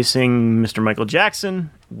 displacing Mr. Michael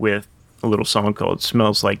Jackson with a little song called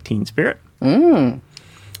Smells Like Teen Spirit.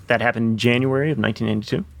 That happened in January of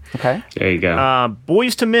 1992. Okay. There you go.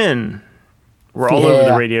 Boyz II Men were all over the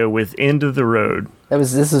Yeah. radio with End of the Road.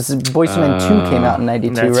 This was Boyz II Men 2 came out in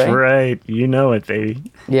 92, That's right? right. You know it, baby.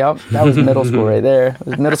 Yep. That was middle school right there. It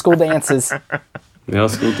was middle school dances. Middle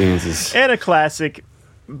school dances. And a classic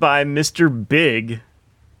by Mr. Big,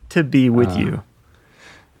 To Be With You.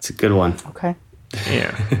 It's a good one. Okay.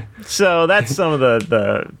 Yeah. So that's some of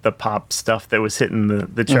the pop stuff that was hitting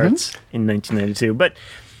the charts in 1992. But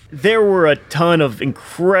there were a ton of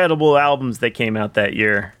incredible albums that came out that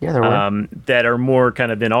year. Yeah, there were. That are more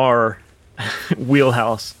kind of in our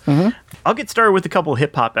wheelhouse. I'll get started with a couple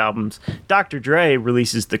hip hop albums. Dr. Dre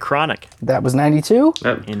releases The Chronic That was 92?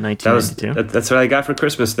 in 1992. That's what I got for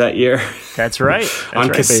Christmas that year. That's right. That's On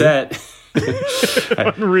right, cassette.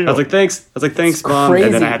 Unreal. I was like, thanks, Mom. crazy.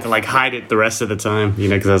 And then I had to like hide it the rest of the time,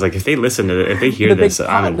 because I was like, if they listen to it, if they hear The big this,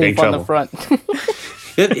 I'm in pot big leaf on the trouble. front.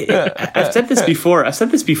 I've said this before. I've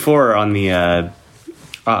said this before on the.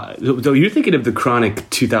 Though you're thinking of The Chronic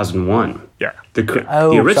 2001. Yeah. The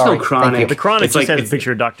Oh, original sorry. Thank Chronic. you. The Chronic it's just has a it's-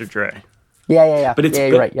 picture of Dr. Dre. Yeah. But it's yeah,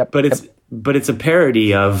 you're right. Yep. But yep. it's a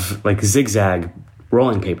parody of like Zigzag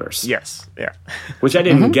rolling papers. Yes. Yeah. Which I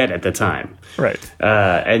didn't get at the time. Right.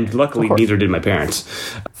 And luckily, course. neither did my parents.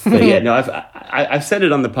 But yeah, no, I've said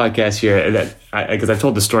it on the podcast here that because I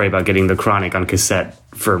told the story about getting The Chronic on cassette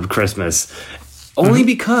for Christmas, only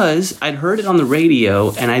because I'd heard it on the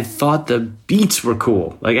radio and I thought the beats were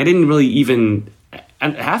cool. Like I didn't really even.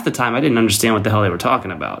 And half the time, I didn't understand what the hell they were talking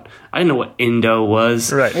about. I didn't know what Indo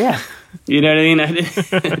was. Right. Yeah. You know what I mean? I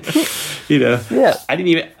didn't, Yeah. I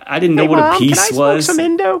didn't know what a piece was. Some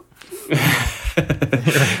Indo?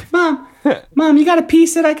 Mom, you got a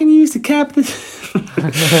piece that I can use to cap this?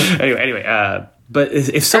 anyway, but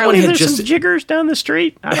if someone Apparently had there's just some jiggers down the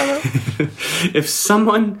street. I don't know. if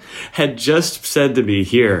someone had just said to me,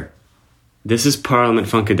 "Here, this is Parliament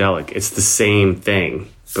Funkadelic. It's the same thing,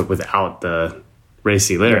 but without the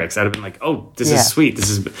racy lyrics," I'd have been like, "Oh, this Yeah. is sweet.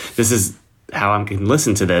 This is how I can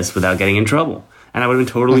listen to this without getting in trouble," and I would have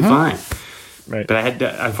been totally fine. Right. But I had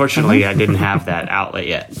to, unfortunately, I didn't have that outlet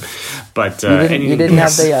yet. But You didn't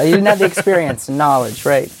have the experience and knowledge,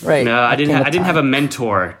 right? No, I That didn't. came with I didn't have a time.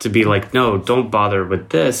 mentor to be like, no, don't bother with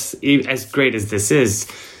this. As great as this is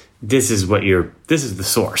the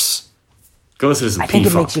source. Go listen to some I think it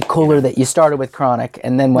P-Funk. makes you cooler that you started with Chronic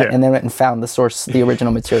and then went and found the source, the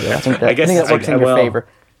original material. I think that works in your favor.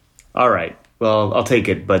 All right. Well, I'll take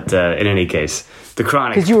it, but in any case, the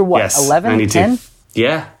Chronic. Because you were what, 11, 10?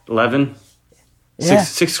 Yeah, 11. Yeah.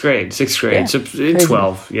 Sixth grade. Yeah.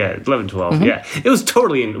 12. Yeah, 11, 12. Mm-hmm. Yeah. It was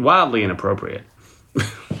totally wildly inappropriate.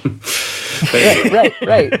 Right. All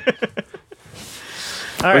right.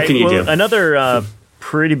 What can you do? Another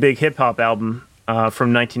pretty big hip hop album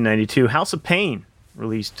from 1992, House of Pain,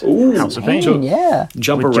 released. Ooh, House of Pain. Yeah.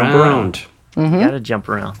 Jump around. Gotta jump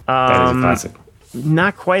around. That is a classic.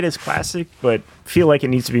 Not quite as classic, but feel like it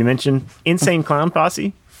needs to be mentioned. Insane Clown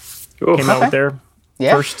Posse came out with their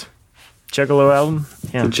first Juggalo album.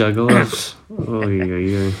 Yeah. The Juggalos. Oh,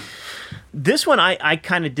 yeah. This one, I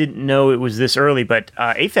kind of didn't know it was this early, but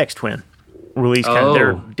Aphex Twin released kind of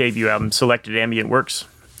their debut album, Selected Ambient Works,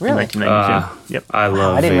 in 1992. Yep. I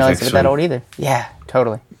love I didn't realize it was that Twin. old either. Yeah,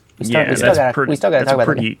 totally. We still got to talk that's about a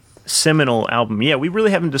pretty seminal album. Yeah, we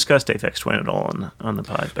really haven't discussed Aphex Twin at all on the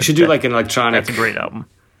pod. But We should do like an electronic. That's a great album.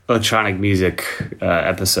 Electronic music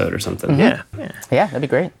episode or something. Yeah, that'd be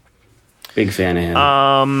great. Big fan of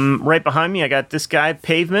him. Right behind me, I got this guy,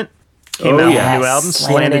 Pavement. Came out with a new album,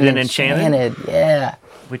 Slanted and Enchanted. Yeah.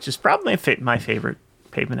 Which is probably my favorite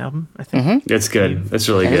Pavement album, I think. That's good. That's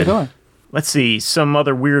really good. Good. Let's see, some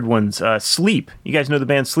other weird ones. Sleep. You guys know the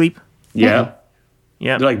band Sleep? Yeah.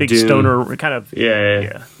 Yeah, They're like big Doom. stoner, kind of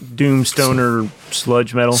Yeah. doom stoner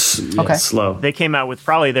sludge metal. Okay. Slow. They came out with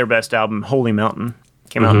probably their best album, Holy Mountain.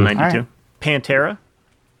 Came out in 92. Right. Pantera,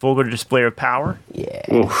 Vulgar Display of Power. Yeah.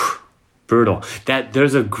 Oof, brutal.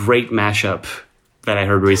 There's a great mashup that I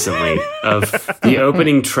heard recently of the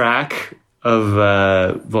opening track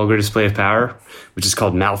of Vulgar Display of Power, which is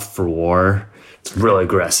called Mouth for War. It's real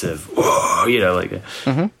aggressive. Whoa,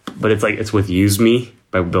 but it's with Use Me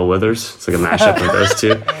by Bill Withers. It's like a mashup of those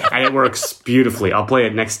two. And it works beautifully. I'll play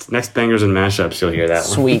it next Bangers and Mashups. You'll hear that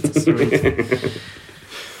one. Sweet.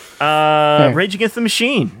 Rage Against the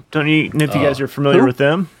Machine. Don't you know if you guys are familiar with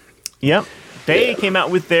them? Yep. They came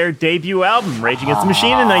out with their debut album, Rage Against the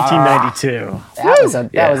Machine, in 1992.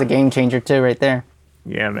 That was a game changer too, right there.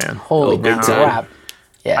 Yeah, man. Holy big crap!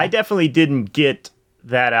 Yeah. I definitely didn't get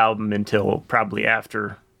that album until probably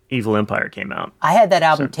after Evil Empire came out. I had that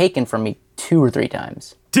album taken from me 2 or 3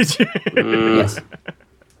 times. Did you? Yes.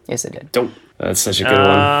 Yes, I did. That's such a good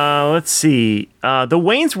one. Let's see. The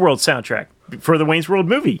Wayne's World soundtrack for the Wayne's World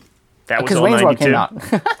movie. That was Because all Wayne's World 92.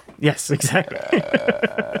 came out. Yes, exactly.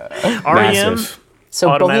 REM. Massive. So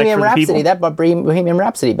Automatic Bohemian for the Rhapsody, People. that brought Bohemian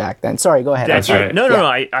Rhapsody back then. Sorry, go ahead. That's That's right.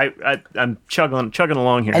 right. No. I'm chugging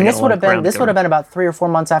along here. And I got this a would lot have of been ground to cover. about 3 or 4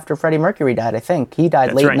 months after Freddie Mercury died. I think he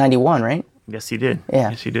died late right. 91, right? Yes, he did.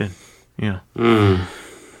 Yeah. Yes, he did. Yeah.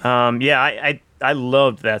 I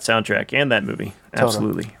loved that soundtrack and that movie.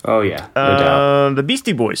 Absolutely. Oh, yeah. No doubt. The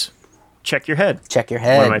Beastie Boys. Check Your Head. Check Your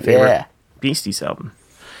Head. One of my favorite Yeah. Beasties album.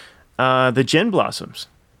 The Gin Blossoms.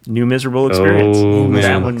 New Miserable Experience. Oh, man.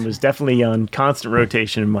 That one was definitely on constant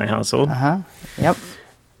rotation in my household. Yep.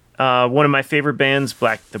 One of my favorite bands,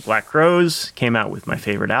 The Black Crowes, came out with my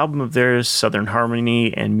favorite album of theirs, Southern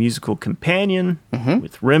Harmony and Musical Companion,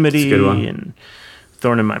 with Remedy That's a good one. and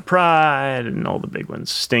Thorn in My Pride and all the big ones.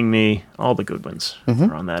 Sting Me, all the good ones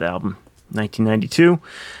are on that album. 1992.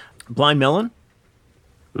 Blind Melon,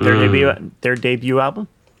 their debut album.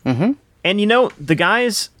 And the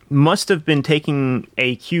guys must have been taking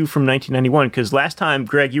a cue from 1991, because last time,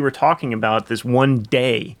 Greg, you were talking about this one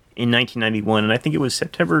day in 1991, and I think it was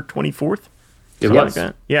September 24th. It Something was. like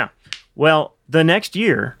that. Yeah. Well, the next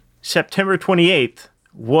year, September 28th,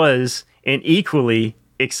 was an equally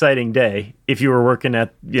exciting day if you were working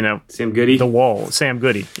at, Sam Goody. the Wall. Sam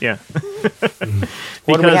Goody, yeah.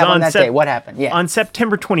 What do we have on that day? What happened? Yeah. On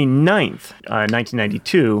September 29th,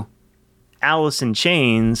 1992, Alice in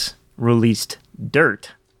Chains released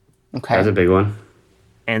Dirt, Okay. That's a big one.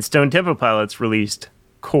 and Stone Temple Pilots released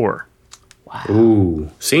Core. Ooh.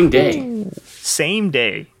 Same day. Same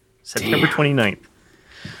day, September 29th.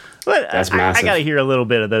 But That's I massive. got to hear a little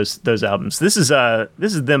bit of those albums. This is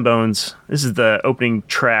Them Bones. This is the opening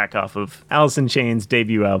track off of Alice in Chains'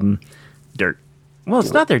 debut album, Dirt. Well,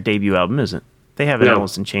 it's not their debut album, is it? They have an No.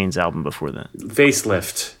 Alice in Chains album before that.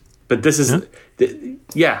 Facelift. But this is...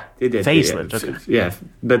 yeah, it did. Facelift, Yeah. okay. Yeah,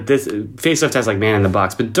 but this... Facelift has like Man in the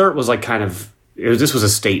Box, but Dirt was like kind of... This was a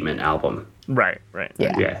statement album. Right.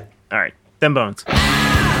 Yeah. Yeah. All right. Them Bones.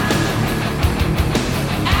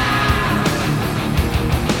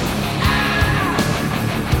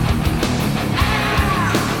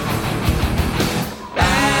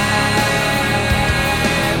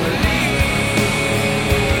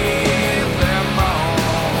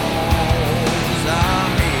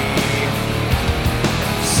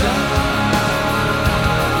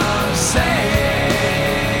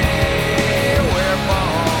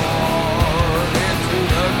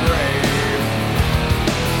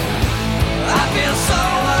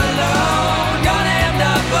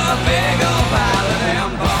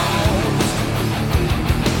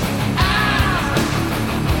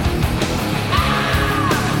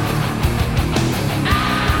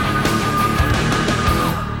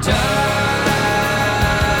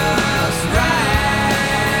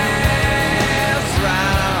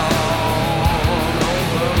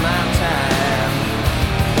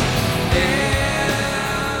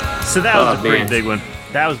 So that was a pretty big one.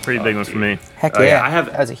 That was a pretty big one for me. Heck yeah.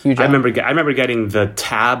 That was a huge I remember getting the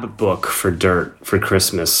tab book for Dirt for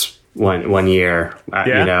Christmas one year,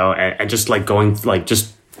 you know, and just like going like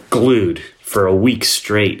just glued for a week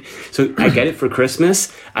straight. So I get it for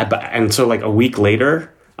Christmas, and so like a week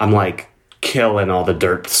later, I'm like killing all the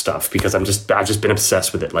Dirt stuff because I've just been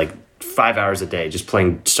obsessed with it, like 5 hours a day, just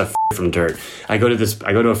playing stuff from Dirt. I go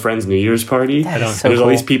to a friend's New Year's party, and there's all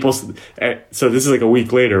these people. So this is like a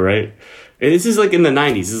week later, right? This is like in the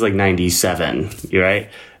 90s. This is like 97, right?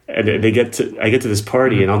 And I get to this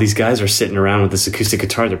party, and all these guys are sitting around with this acoustic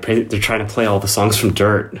guitar. They're trying to play all the songs from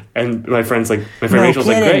Dirt. And my friend Rachel's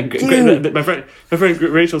like, Greg, my friend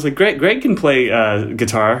Rachel's like, Greg can play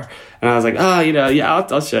guitar. And I was like,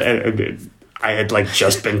 I'll show. I had like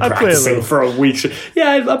just been practicing for a week.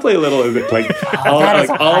 Yeah, I play a little bit. Like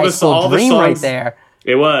all the songs right there.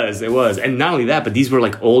 It was, and not only that, but these were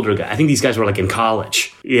like older guys. I think these guys were like in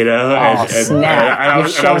college, you know. Oh, snap! I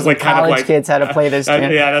was like, kind of like kids how to play this. I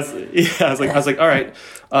was like, all right.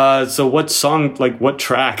 So what song? Like what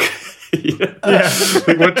track?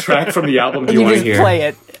 Like what track from the album do you want to hear? Play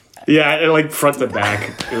it. Yeah, and like front to back.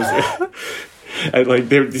 It was. And like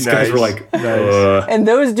these guys were like, and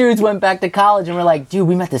those dudes went back to college and were like, dude,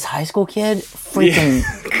 we met this high school kid, freaking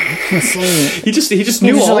insane. He just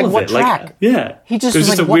knew all of what it. Track? Like, yeah, he just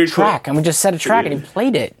was like, what track? And we just set a track and he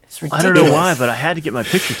played it. It's ridiculous. I don't know why, but I had to get my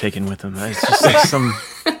picture taken with him. It's just like some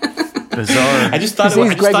bizarre. I just thought it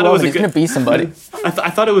was gonna be somebody. I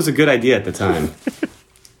thought it was a good idea at the time.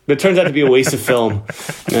 But it turns out to be a waste of film.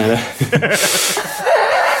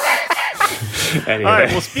 Anyway. All right.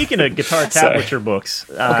 Well, speaking of guitar tablature books,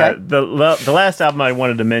 the last album I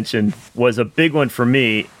wanted to mention was a big one for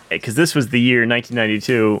me because this was the year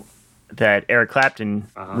 1992 that Eric Clapton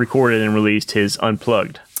recorded and released his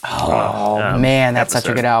Unplugged. Oh man, that's such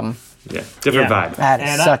a good album. Yeah, different vibe. That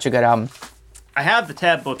is such a good album. I have the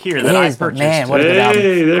tab book here that I purchased. Man, what a good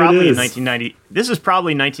album! Probably in 1990. This is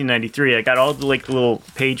probably 1993. I got all the like little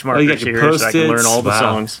page markers here so I can learn all the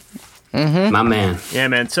songs. Mm-hmm. My man. Yeah,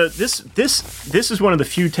 man. So this is one of the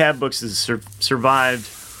few tab books that survived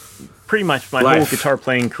pretty much my whole guitar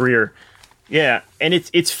playing career. Yeah, and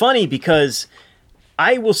it's funny because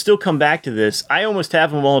I will still come back to this. I almost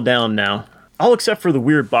have them all down now, all except for the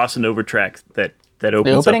weird bossa nova track that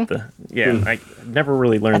opens up the. Yeah, I never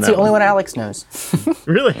really learned that. That's the only one Alex knows.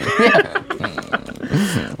 Really?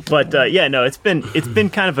 Yeah. But it's been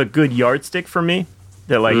kind of a good yardstick for me.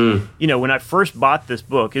 That when I first bought this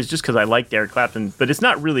book, it's just because I liked Eric Clapton, but it's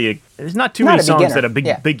not really there's not too many songs that a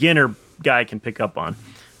beginner guy can pick up on.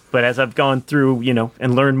 But as I've gone through,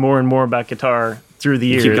 and learned more and more about guitar through the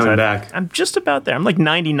years, I'm just about there. I'm like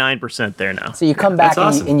 99% there now. So you come back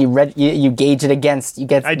and you gauge it against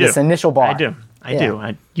this initial bar. I do.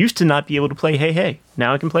 I used to not be able to play Hey Hey.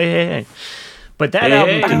 Now I can play Hey Hey. But that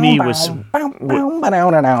album to me was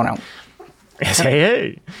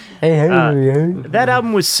Hey. That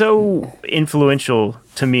album was so influential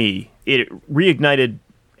to me. It reignited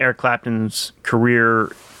Eric Clapton's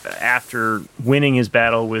career after winning his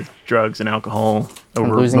battle with drugs and alcohol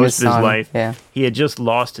over most of his life. Yeah. He had just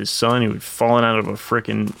lost his son who had fallen out of a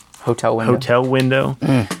frickin' hotel window.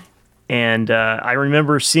 And I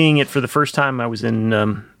remember seeing it for the first time. I was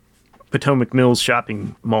in Potomac Mills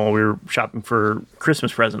shopping mall. We were shopping for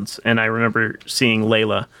Christmas presents, and I remember seeing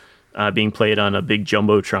Layla being played on a big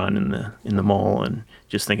jumbotron in the mall, and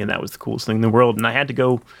just thinking that was the coolest thing in the world. And I had to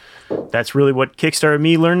go. That's really what kickstarted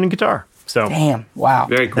me learning guitar. So damn, wow,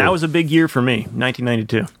 very cool. That was a big year for me,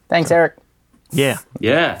 1992. Thanks, Eric. Yeah,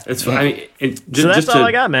 it's. I mean, so that's all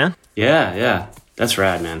I got, man. Yeah, that's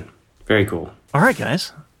rad, man. Very cool. All right,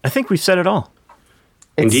 guys, I think we've said it all.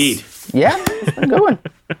 Indeed. Yeah, it's been a good one.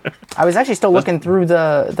 I was actually still looking through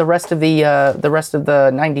the rest of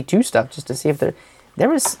the 92 stuff just to see if there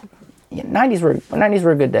was. 90s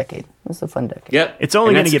were a good decade. It was a fun decade. Yep. It's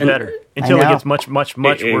only going to get better until it gets much worse.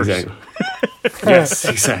 Exactly. Yes,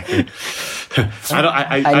 exactly.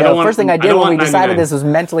 I know. First thing I did when we decided this was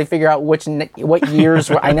mentally figure out what years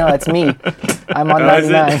were. I know that's me. I'm on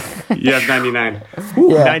 99. You have 99.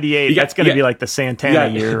 Yeah. 98. That's going to be like the Santana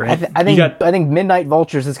year, right? I think Midnight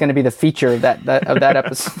Vultures is going to be the feature of that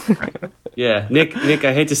episode. Yeah, Nick.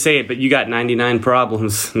 I hate to say it, but you got 99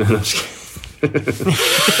 problems. No, I'm just kidding. And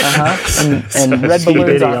Red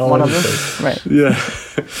Balloons aren't one of them. Right. Yeah.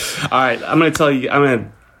 All right. I'm going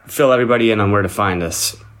to fill everybody in on where to find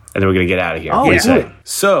us, and then we're going to get out of here. Oh, yeah.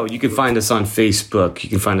 So you can find us on Facebook.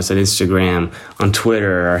 You can find us on Instagram, on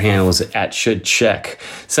Twitter. Our handle is @shouldcheck.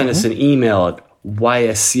 Send us an email at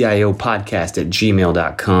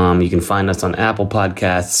ysciopodcast@gmail.com. You can find us on Apple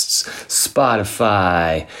Podcasts,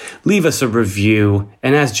 Spotify. Leave us a review.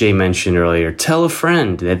 And as Jay mentioned earlier, tell a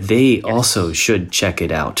friend that they also should check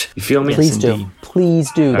it out. You feel me? Please do.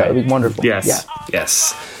 Please do. That would be wonderful. Yes. Yeah.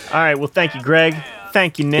 Yes. All right. Well, thank you, Greg.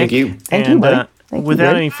 Thank you, Nick. Thank you. Thank you, buddy. Thank you,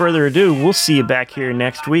 without Greg. any further ado, we'll see you back here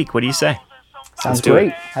next week. What do you say? Sounds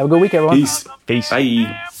great. Have a good week, everyone. Peace. Peace.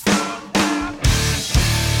 Bye.